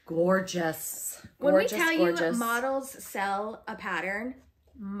pretty. Gorgeous. When Gorgeous, we tell gorgeous. you models sell a pattern,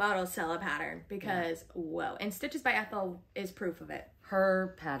 models sell a pattern because, whoa. And Stitches by Ethel is proof of it.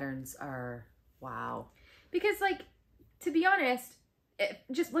 Her patterns are, wow. Because, like, to be honest,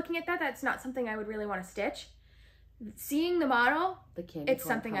 just looking at that, that's not something I would really want to stitch. Seeing the model, it's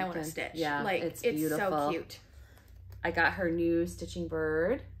something I want to stitch. Yeah, like, it's beautiful. It's so cute. I got her new Stitching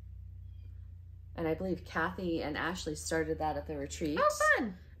Bird. And I believe Kathy and Ashley started that at the retreat. Oh,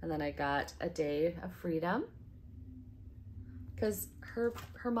 fun. And then I got A Day of Freedom. Because her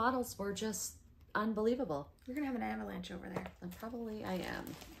models were just unbelievable. You're going to have an avalanche over there. And probably I am.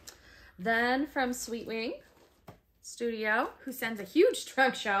 Then from Sweet Wing Studio. Who sends a huge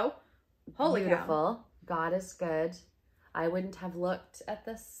trunk show. Holy Beautiful. cow. God is good. I wouldn't have looked at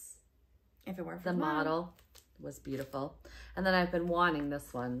this if it weren't for the model. It was beautiful. And then I've been wanting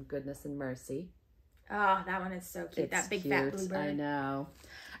this one, Goodness and Mercy. Oh, that one is so cute. It's that big cute. fat bluebird. I know.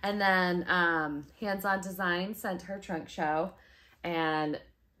 And then Hands On Design sent her trunk show, and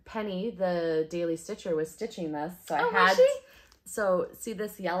Penny, the Daily Stitcher, was stitching this. So I had. Was she? So see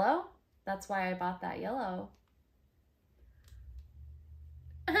this yellow? That's why I bought that yellow.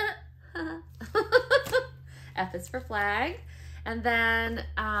 F is for flag. And then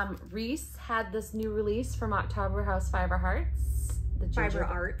Reese had this new release from October House Fiber Hearts. The Fiber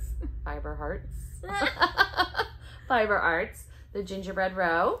Arts. Fiber Hearts. Fiber Arts. The Gingerbread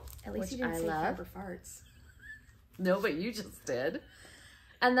Row. At least you didn't say Fiber Farts. No, but you just did.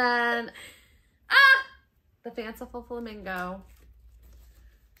 And then, the Fanciful Flamingo.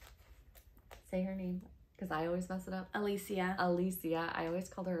 Say her name, because I always mess it up. Alicia. Alicia. I always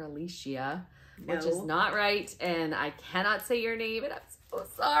called her Alicia, No. which is not right, and I cannot say your name, and I'm so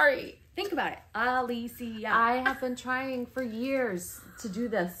sorry. Think about it. Alicia. I have been trying for years to do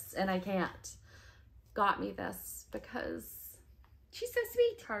this, and I can't. Got me this because she's so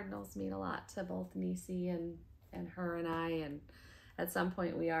sweet. Cardinals mean a lot to both Nisi and her and I, and at some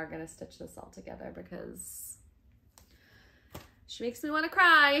point we are going to stitch this all together because she makes me want to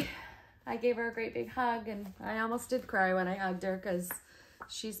cry. I gave her a great big hug, and I almost did cry when I hugged her because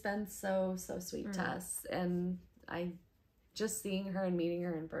she's been so sweet to us, and just seeing her and meeting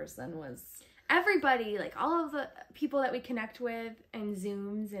her in person was... Everybody, like all of the people that we connect with and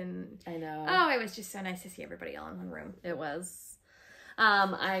Zooms, and I know. Oh, it was just so nice to see everybody all in one room. It was.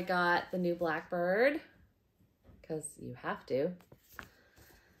 I got the new Blackbird because you have to.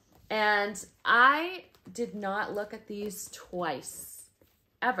 And I did not look at these twice,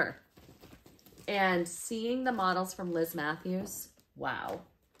 ever. And seeing the models from Liz Matthews, wow.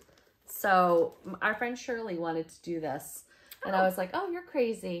 So our friend Shirley wanted to do this. And I was like, oh, you're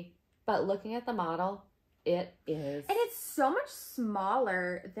crazy. But looking at the model, it is. And it's so much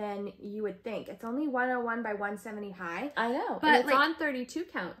smaller than you would think. It's only 101 by 170 high. I know. But and it's like, on 32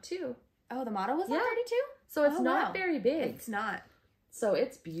 count too. Oh, the model was on 32? So it's not very big. It's not. So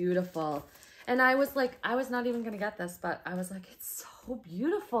it's beautiful. And I was like, I was not even going to get this, but I was like, it's so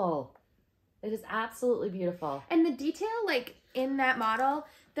beautiful. It is absolutely beautiful. And the detail, like, in that model,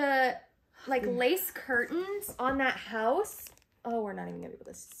 the, like, lace curtains on that house. Oh, we're not even going to be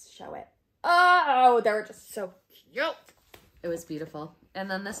able to show it. Oh, they were just so cute. It was beautiful.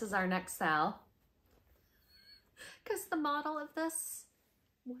 And then this is our next sal. Because the model of this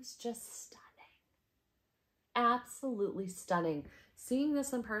was just stunning. Absolutely stunning. Seeing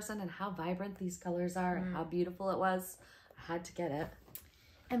this in person and how vibrant these colors are and how beautiful it was, I had to get it.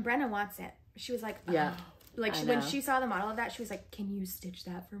 And Brenna wants it. She was like, oh. Yeah. Like when she saw the model of that, she was like, can you stitch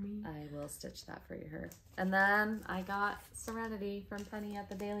that for me? I will stitch that for her. And then I got Serenity from Penny at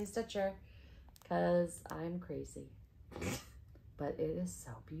the Daily Stitcher because I'm crazy. But it is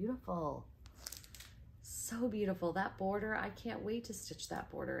so beautiful. So beautiful. That border, I can't wait to stitch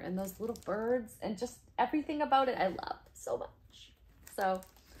that border. And those little birds and just everything about it I love so much. So,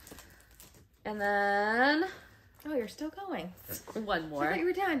 and then Oh, you're still going. One I more. thought you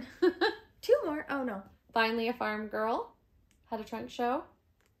were done. 2 more. Oh, no. Finally a farm girl. Had a trunk show.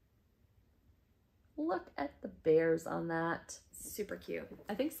 Look at the bears on that. Super cute.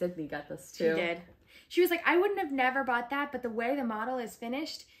 I think Sydney got this too. She did. She was like, I wouldn't have never bought that, but the way the model is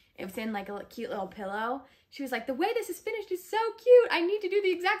finished, it was in like a cute little pillow. She was like, the way this is finished is so cute. I need to do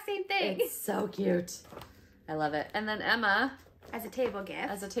the exact same thing. It's so cute. I love it. And then Emma, As a table gift.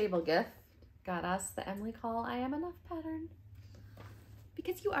 as a table gift, got us the Emily Call I Am Enough pattern.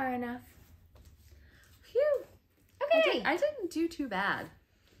 Because you are enough. Phew. Okay. I didn't do too bad.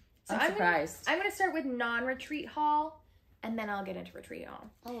 So I'm surprised. I'm going to start with non-retreat haul, and then I'll get into retreat haul.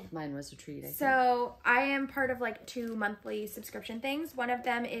 All of mine was retreat, I think. So I am part of like 2 monthly subscription things. One of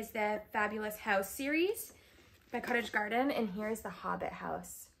them is the Fabulous House series by Cottage Garden, and here's the Hobbit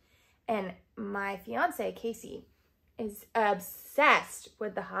house. And my fiance, Casey, is obsessed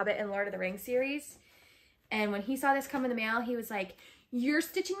with the Hobbit and Lord of the Rings series. And when he saw this come in the mail, he was like, you're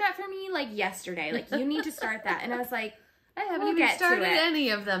stitching that for me like yesterday. Like, you need to start that. And I was like, I haven't we'll even get to started it.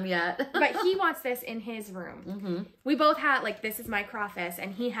 any of them yet. But he wants this in his room. Mm-hmm. We both had, like, this is my croffice,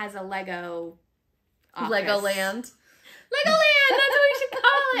 and he has a Lego office. Legoland. Legoland! That's what we should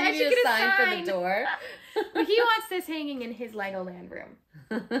call it. I You should need get a a sign sign. for the door. But he wants this hanging in his Legoland room.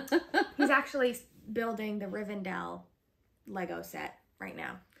 He's actually building the Rivendell Lego set right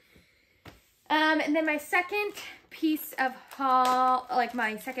now. And then my second piece of haul, like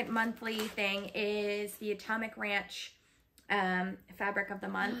my second monthly thing, is the Atomic Ranch fabric of the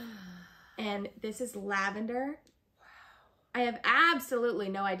month. And this is lavender. I have absolutely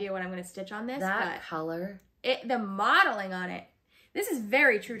no idea what I'm going to stitch on this. That color. The modeling on it, this is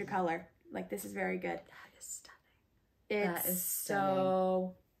very true to color. Like, this is very good. That is stunning. It's That is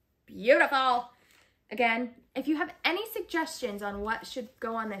so beautiful. Again, if you have any suggestions on what should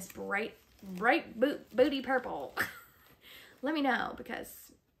go on this bright booty purple, let me know, because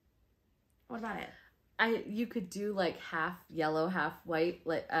what about it? You could do like half yellow, half white,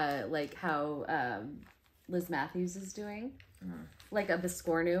 like how Liz Matthews is doing, like a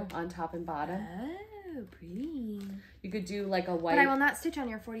biscornu on top and bottom. Oh, pretty. You could do like a white. But I will not stitch on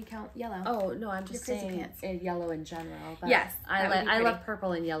your 40 count yellow. Oh no, I'm just Your crazy saying pants. Yellow in general. But Yes, I that would be I pretty. love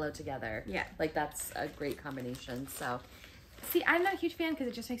purple and yellow together. Yeah. Like that's a great combination. So See, I'm not a huge fan because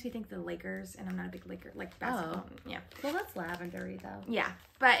it just makes me think of the Lakers, and I'm not a big Laker, like, basketball. Oh. Yeah. well, that's lavendery though. Yeah.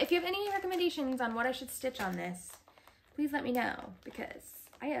 But if you have any recommendations on what I should stitch on this, please let me know, because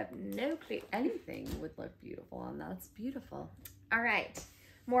I have no clue. Anything would look beautiful on that. It's beautiful. All right.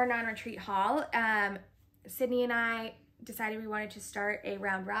 More non-retreat haul. Sydney and I decided we wanted to start a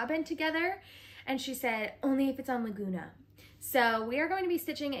round robin together, and she said, only if it's on Laguna. So we are going to be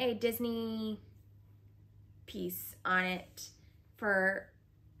stitching a Disney piece on it for,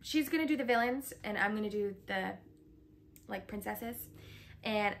 she's going to do the villains, and I'm going to do the, like, princesses.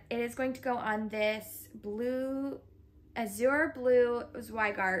 And it is going to go on this blue, azure blue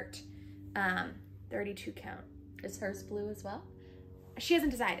Zweigart 32 count. Is hers blue as well? She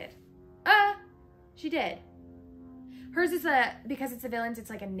hasn't decided. She did. Hers is because it's a villains, it's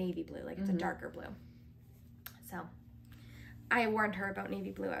like a navy blue, like it's a darker blue. So I warned her about navy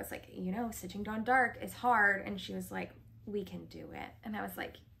blue. I was like, you know, stitching Dawn Dark is hard. And she was like, we can do it. And I was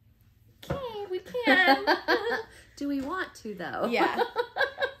like, okay, we can. Do we want to though? Yeah.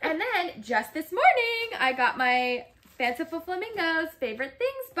 And then just this morning, I got my Fanciful Flamingos Favorite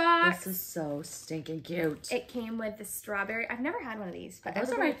Things box. This is so stinking cute. It came with the strawberry. I've never had one of these, but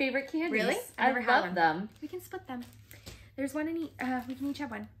Those are my favorite candies. Really? I I've never had love one. them. We can split them. There's one in each. We can each have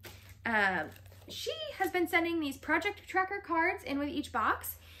one. She has been sending these project tracker cards in with each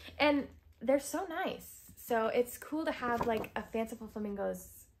box, and they're so nice. So it's cool to have like a Fanciful Flamingos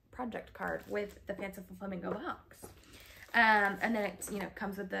project card with the Fanciful Flamingo box. And then it, you know,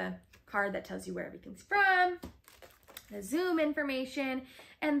 comes with the card that tells you where everything's from, the Zoom information,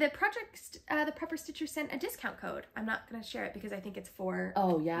 and the project, the Prepper Stitcher sent a discount code. I'm not going to share it because I think it's for,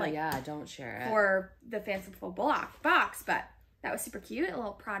 Oh yeah, like, yeah, don't share it. for the Fanciful box, but that was super cute. A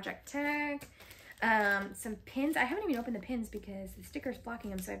little project tag, some pins. I haven't even opened the pins because the sticker's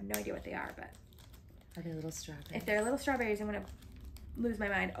blocking them, so I have no idea what they are, but Are they little strawberries? if they're little strawberries, I'm going to lose my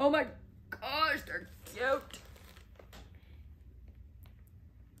mind. Oh my gosh, they're cute.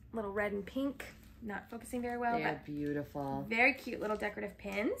 Little red and pink. Not focusing very well, They're but beautiful. very cute little decorative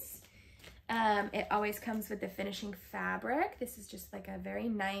pins. It always comes with the finishing fabric. This is just like a very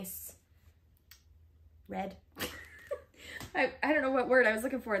nice red. I don't know what word I was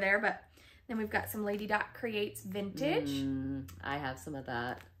looking for there, but then we've got some Lady Dot Creates Vintage. I have some of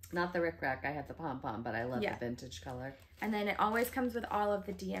that. Not the Rick Rack, I have the pom pom, but I love the vintage color. And then it always comes with all of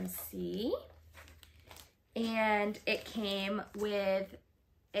the DMC. And it came with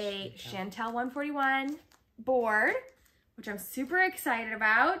a Chantel 141 board, which I'm super excited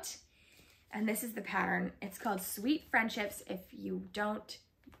about. And this is the pattern. It's called Sweet Friendships, if you don't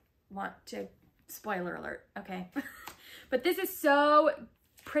want to, spoiler alert, okay? But this is so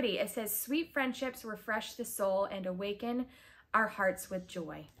pretty. It says, "Sweet friendships refresh the soul and awaken our hearts with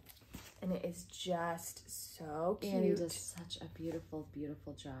joy." And it is just so cute. Annie does such a beautiful,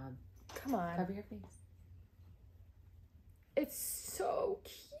 beautiful job. Come on. Cover your face. It's so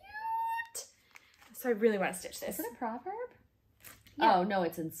cute. So I really want to stitch this. Is it a proverb? Yeah. Oh, no,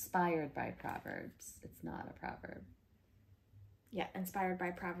 it's inspired by Proverbs. It's not a proverb. Yeah, inspired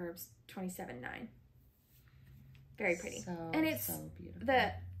by Proverbs 27:9. Very pretty. So, and it's so beautiful.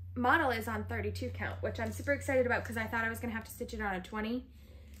 The model is on 32 count, which I'm super excited about because I thought I was going to have to stitch it on a 20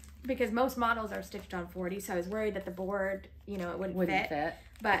 because most models are stitched on 40. So I was worried that the board, you know, it wouldn't fit.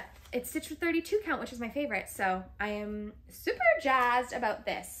 But it's stitched with 32 count, which is my favorite. So I am super jazzed about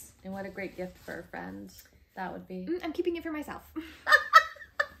this. And what a great gift for a friend that would be. I'm keeping it for myself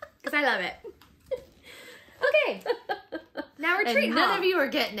because I love it. Okay. Now retreat And none haul. of you are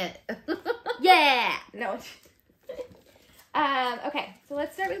getting it. Yeah. No. Okay, so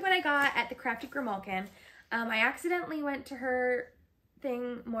let's start with what I got at the Crafty Grimalkin. I accidentally went to her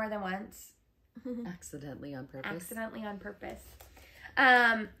thing more than once. Accidentally on purpose. Accidentally on purpose.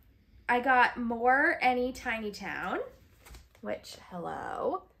 I got more Any Tiny Town, which,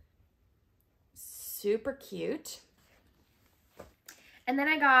 hello. Super cute. And then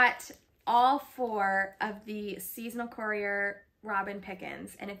I got all 4 of the Seasonal Courier Robin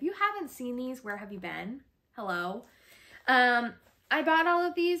Pickens. And if you haven't seen these, where have you been? Hello. I bought all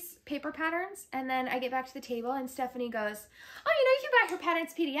of these paper patterns, and then I get back to the table, and Stephanie goes, "Oh, you know, you can buy her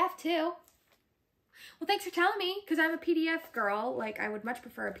patterns PDF too." Well, thanks for telling me, because I'm a PDF girl. Like, I would much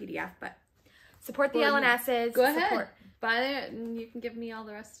prefer a PDF, but support the LNSs. Go ahead. Buy it, and you can give me all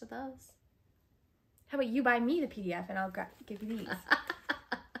the rest of those. How about you buy me the PDF, and I'll give you these.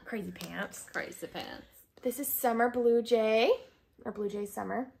 Crazy pants. Crazy pants. This is Summer Blue Jay, or Blue Jay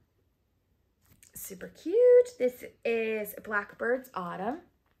Summer. Super cute. This is Blackbird's Autumn.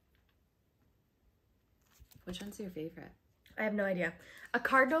 Which one's your favorite? I have no idea. A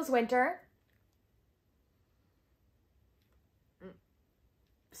Cardinal's Winter.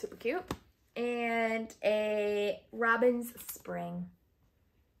 Super cute. And a Robin's Spring.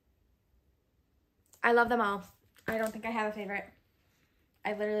 I love them all. I don't think I have a favorite.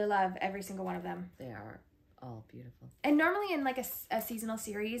 I literally love every single one of them. They are all beautiful. And normally in like a seasonal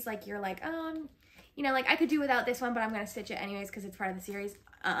series, like you're like, you know, like I could do without this one, but I'm going to stitch it anyways because it's part of the series.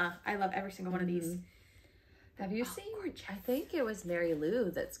 I love every single one of these. Have you seen, I think it was Mary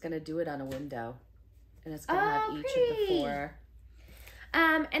Lou that's going to do it on a window. And it's going to have each of the 4.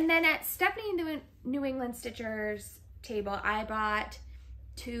 And then at Stephanie New England Stitcher's table, I bought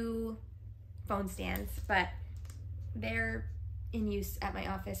 2 phone stands, but they're in use at my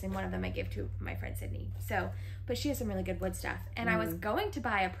office, and one of them I gave to my friend Sydney. So, but she has some really good wood stuff. And I was going to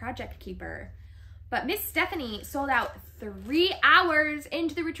buy a project keeper, but Miss Stephanie sold out 3 hours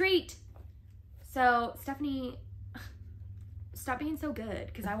into the retreat. So Stephanie, stop being so good,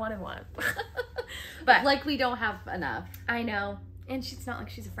 because I wanted one. But like we don't have enough. I know. And it's not like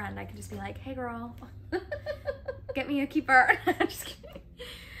she's a friend. I can just be like, "Hey girl, get me a keeper." I'm just kidding.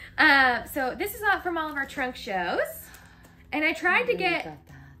 So this is from all of our trunk shows. And I tried to get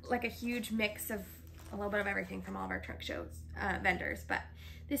like a huge mix of a little bit of everything from all of our trunk shows vendors. But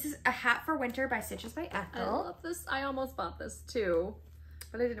this is a hat for winter by Stitches by Ethel. I love this. I almost bought this too,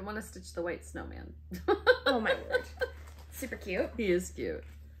 but I didn't want to stitch the white snowman. Oh my word. Super cute. He is cute.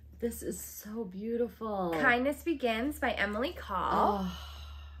 This is so beautiful. Kindness Begins by Emily Call. Oh,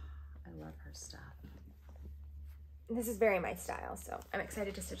 I love her stuff. This is very my style, so I'm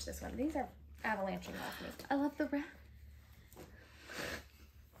excited to stitch this one. These are avalanching off me. I love the red.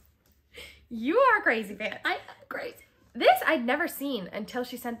 You are crazy, fan. I am crazy. This I'd never seen until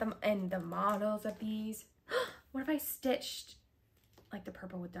she sent them in the models of these. What if I stitched like the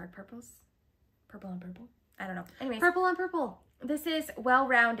purple with dark purples? Purple on purple? I don't know. Anyways. Purple on purple. This is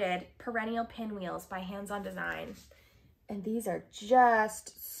Well-Rounded Perennial Pinwheels by Hands On Design. And these are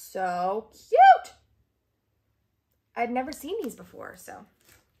just so cute. I'd never seen these before, so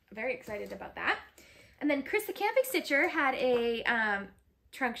I'm very excited about that. And then Chris the Camping Stitcher had a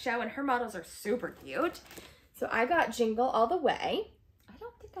trunk show, and her models are super cute. So I got Jingle All the Way. I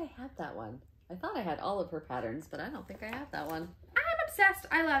don't think I had that one. I thought I had all of her patterns, but I don't think I have that one. I'm obsessed.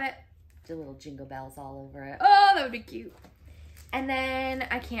 I love it. The little jingle bells all over it. Oh, that would be cute. And then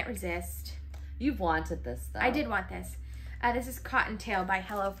I Can't Resist. You've wanted this, though. I did want this. This is Cottontail by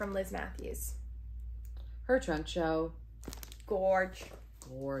Hello from Liz Matthews. her trunk show. Gorge.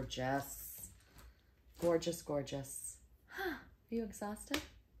 Gorgeous. Gorgeous, gorgeous. Are you exhausted?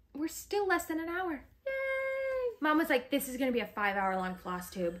 We're still less than an hour. Yay! Mom was like, this is going to be a 5-hour-long floss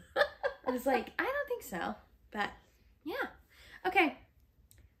tube. I was like, I don't think so. But, yeah. Okay.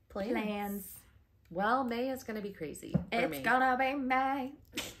 Plans. Well, May is going to be crazy for me. It's gonna be May.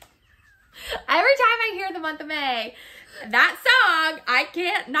 Every time I hear the month of May, that song, I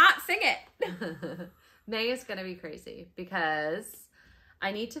can't not sing it. May is going to be crazy because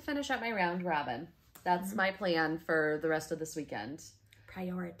I need to finish up my round robin. That's my plan for the rest of this weekend.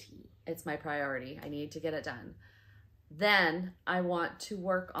 Priority. It's my priority. I need to get it done. Then I want to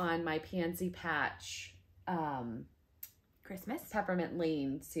work on my Pansy Patch Christmas Peppermint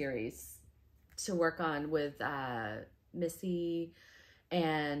Lane series to work on with Missy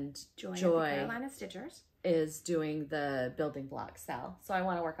and Joy of the Carolina Stitchers is doing the building block cell. So I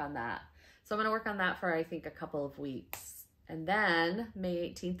want to work on that. So I'm going to work on that for, I think, a couple of weeks. And then May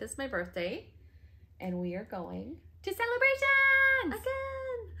 18th is my birthday. And we are going to celebrations again.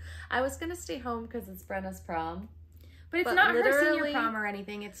 I was going to stay home because it's Brenna's prom. But it's not her senior prom or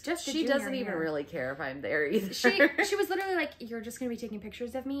anything. It's just a she doesn't even really care if I'm there either. She was literally like, you're just going to be taking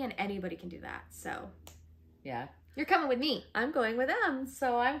pictures of me and anybody can do that. So yeah. You're coming with me. I'm going with them.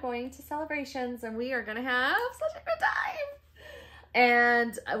 So I'm going to celebrations and we are going to have such a good time.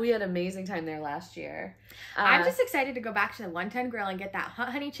 And we had an amazing time there last year. I'm just excited to go back to the 110 Grill and get that hot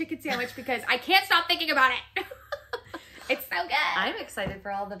honey chicken sandwich because I can't stop thinking about it. It's so good. I'm excited for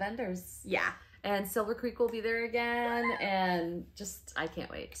all the vendors. Yeah. And Silver Creek will be there again. And just, I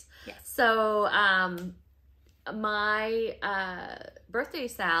can't wait. Yes. So my birthday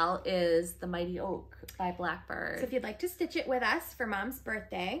sal is The Mighty Oak by Blackbird. So if you'd like to stitch it with us for Mom's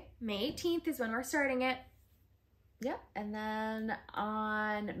birthday, May 18th is when we're starting it. Yep. And then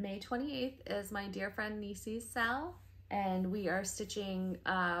on May 28th is my dear friend Nisi's sal. And we are stitching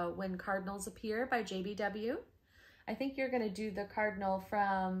When Cardinals Appear by JBW. I think you're going to do the cardinal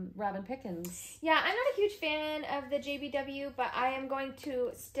from Robin Pickens. Yeah, I'm not a huge fan of the JBW, but I am going to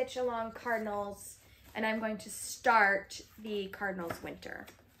stitch along cardinals, and I'm going to start the cardinals winter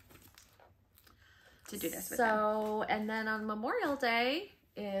to do this with them. So, and then on Memorial Day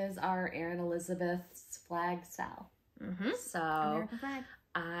is our Erin Elizabeth's flag sal. So American flag.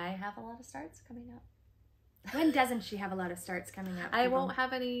 I have a lot of starts coming up. When doesn't she have a lot of starts coming up? I won't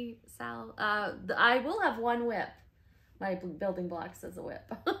have any sal. I will have one whip. My building blocks as a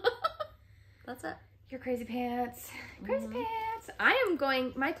whip. That's it. You're crazy pants. Crazy pants. I am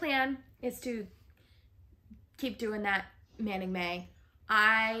going, my plan is to keep doing that Manning May.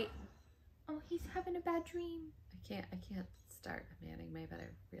 Oh, he's having a bad dream. I can't start Manning May, but I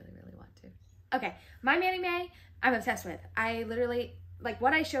really, really want to. Okay, my Manning May, I'm obsessed with. I literally, like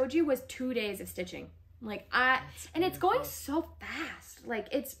what I showed you was 2 days of stitching. Like and it's going so fast. Like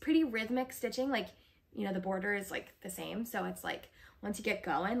it's pretty rhythmic stitching. Like, you know, the border is like the same. So it's like, once you get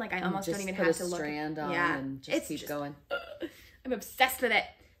going, like I almost don't even have to look. Strand on and just keep going. I'm obsessed with it.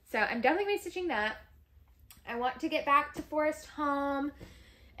 So I'm definitely going to be stitching that. I want to get back to Forest Home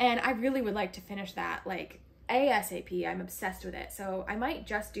and I really would like to finish that like ASAP. I'm obsessed with it. So I might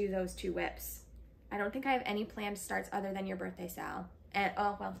just do those 2 whips. I don't think I have any planned starts other than your birthday, Sal. And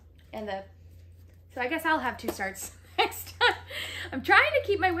so I guess I'll have 2 starts next time. I'm trying to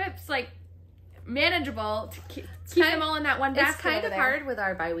keep my whips like manageable to keep them all in that one basket. It's kind of hard with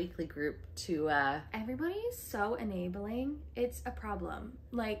our bi-weekly group to everybody is so enabling. It's a problem.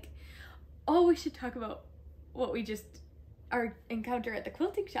 Like, oh, we should talk about what we just our encounter at the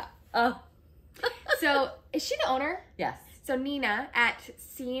quilting shop. Oh. So is she the owner? Yes. So Nina at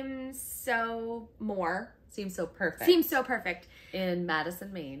Seems So Perfect. Seems So Perfect. In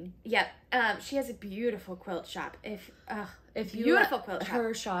Madison, Maine. Yep. She has a beautiful quilt shop. Beautiful quilt shop.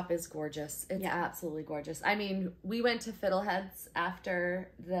 Her shop is gorgeous. It's absolutely gorgeous. I mean, we went to Fiddleheads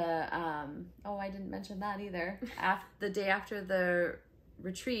after the, I didn't mention that either. The day after the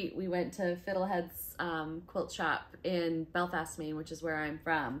retreat, we went to Fiddleheads quilt shop in Belfast, Maine, which is where I'm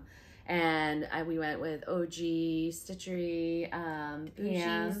from. And we went with OG, Stitchery,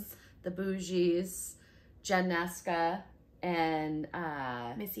 Pam, the Bougies, Jen Nesca, and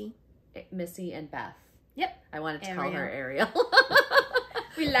Missy and Beth. Yep. I wanted to call her Ariel.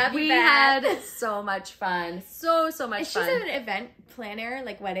 We love you, We Beth. had so much fun. So much fun. She's an event planner,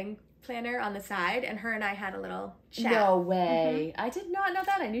 like wedding planner on the side, and her and I had a little chat. No way. I did not know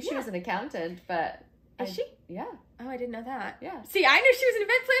that. I knew she was an accountant, but... Is she? Yeah. Oh, I didn't know that. Yeah. See, I knew she was an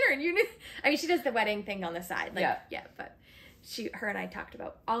event planner, and you knew... I mean, she does the wedding thing on the side. Like, yeah, but her and I talked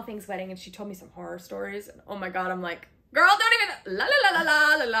about all things wedding, and she told me some horror stories, and oh my God, I'm like, girl, don't even... La la la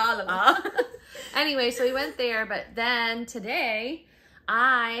la la la la la. Anyway, so we went there, but then today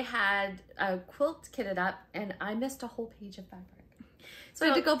I had a quilt kitted up and I missed a whole page of fabric. So I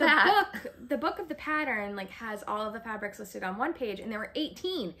had to go back. The book of the pattern like has all of the fabrics listed on one page, and there were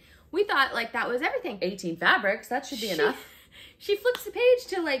 18. We thought like that was everything. 18 fabrics, that should be enough. She flips the page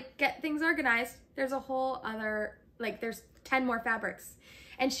to like get things organized. There's a whole other, like there's 10 more fabrics.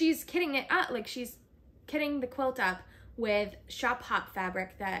 And she's kitting it up, like she's kitting the quilt up with shop hop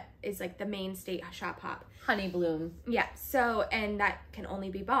fabric that is like the main state shop hop. Honey bloom. Yeah, so, and that can only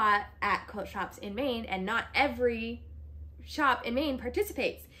be bought at quilt shops in Maine, and not every shop in Maine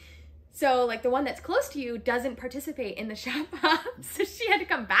participates. So like the one that's close to you doesn't participate in the shop hop. So she had to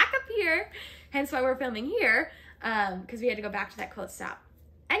come back up here, hence why we're filming here, because we had to go back to that quilt shop.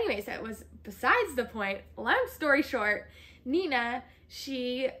 Anyways, that was besides the point. Long story short, Nina,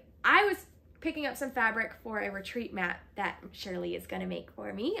 I was picking up some fabric for a retreat mat that Shirley is gonna make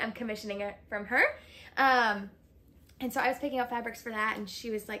for me. I'm commissioning it from her. And so I was picking up fabrics for that, and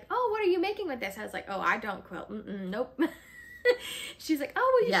she was like, oh, what are you making with this? I was like, oh, I don't quilt. Nope. She's like,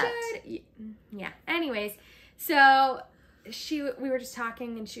 oh, well, you should. Yeah. Anyways, so we were just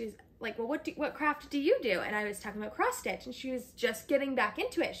talking, and she was like, well, what craft do you do? And I was talking about cross stitch, and she was just getting back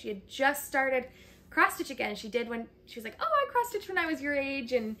into it. She had just started cross stitch again. She did when she was like, oh, I cross stitched when I was your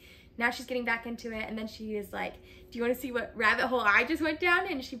age, and now she's getting back into it. And then she is like, do you want to see what rabbit hole I just went down?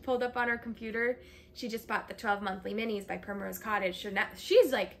 And she pulled up on her computer. She just bought the 12 monthly minis by Primrose Cottage. So now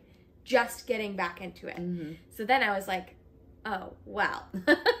she's like just getting back into it. So then I was like, oh, well,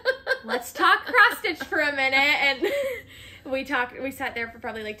 let's talk cross stitch for a minute. And we sat there for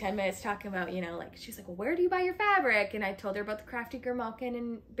probably like 10 minutes talking about, you know, like, she's like, well, where do you buy your fabric? And I told her about the Crafty Grimalkin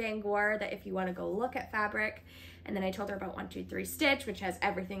in Bangor, that if you want to go look at fabric. And then I told her about 123 Stitch, which has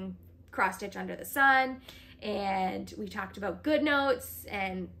everything cross stitch under the sun. And we talked about good notes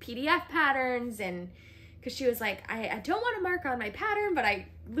and PDF patterns, and because she was like, I don't want to mark on my pattern, but I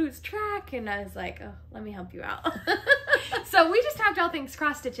lose track. And I was like, oh, let me help you out. So we just talked all things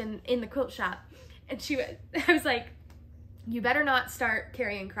cross stitch in the quilt shop. And I was like, you better not start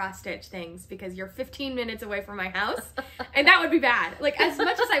carrying cross stitch things, because you're 15 minutes away from my house, and that would be bad. Like, as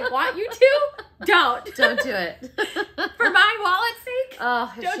much as I want you to, don't do it. For my wallet's sake.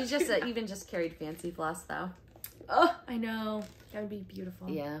 Oh, if she even just carried fancy floss though. Oh, I know. That would be beautiful.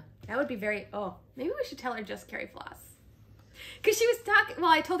 Yeah. That would be maybe we should tell her just carry floss. Because she was talking,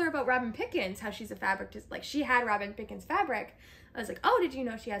 well, I told her about Robin Pickens, how she's a fabric, like she had Robin Pickens fabric. I was like, oh, did you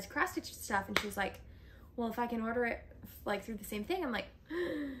know she has cross stitch stuff? And she's like, well, if I can order it like through the same thing. I'm like,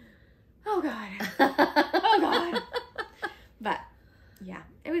 oh God. Oh God. But yeah,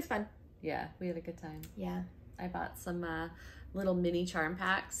 it was fun. Yeah, we had a good time. Yeah. I bought some little mini charm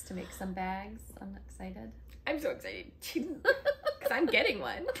packs to make some bags. I'm excited. I'm so excited because I'm getting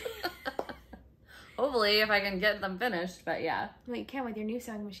one. Hopefully, if I can get them finished, but yeah. Well, you can with your new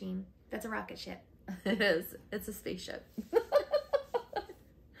sewing machine. That's a rocket ship. It is. It's a spaceship. Okay.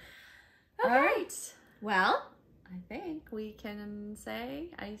 All right. Well, I think we can say,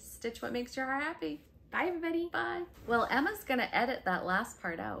 I stitch what makes your heart happy. Bye, everybody. Bye. Well, Emma's going to edit that last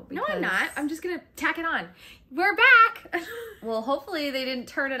part out. No, I'm not. I'm just going to tack it on. We're back. Well, hopefully they didn't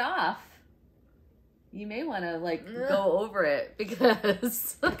turn it off. You may want to, like, go over it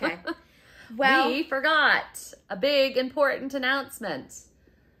because... Okay. Well, we forgot a big, important announcement.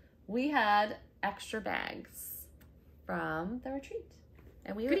 We had extra bags from the retreat,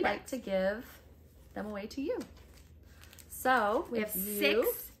 and we would like to give them away to you. So we have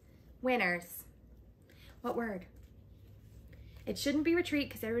 6 winners. What word? It shouldn't be retreat,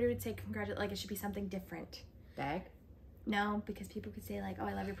 because everybody would say congratulate, like it should be something different. Bag? No, because people could say like, oh,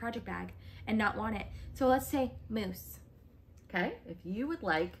 I love your project bag, and not want it. So let's say moose. Okay, if you would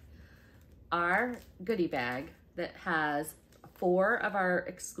like our goodie bag that has 4 of our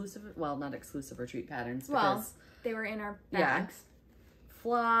exclusive, well, not exclusive retreat patterns, because they were in our bags. Yeah,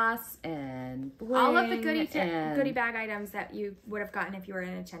 floss and bling, all of the goodie bag items that you would have gotten if you were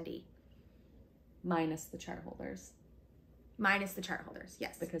an attendee. Minus the chart holders. Minus the chart holders,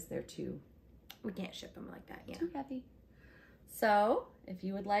 yes. Because they're too... We can't ship them like that, yeah. Too heavy. So, if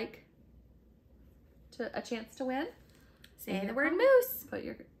you would like a chance to win, say the word moose. Put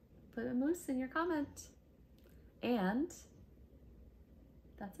a moose in your comment. And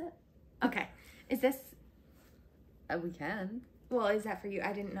that's it. Okay. Is this... we can. Well, is that for you?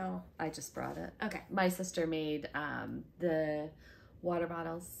 I didn't know. I just brought it. Okay. My sister made the water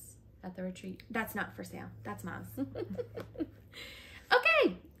bottles at the retreat. That's not for sale. That's Mom's.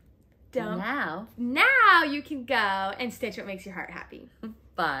 Okay. Now you can go and stitch what makes your heart happy.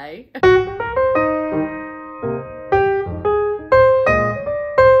 Bye.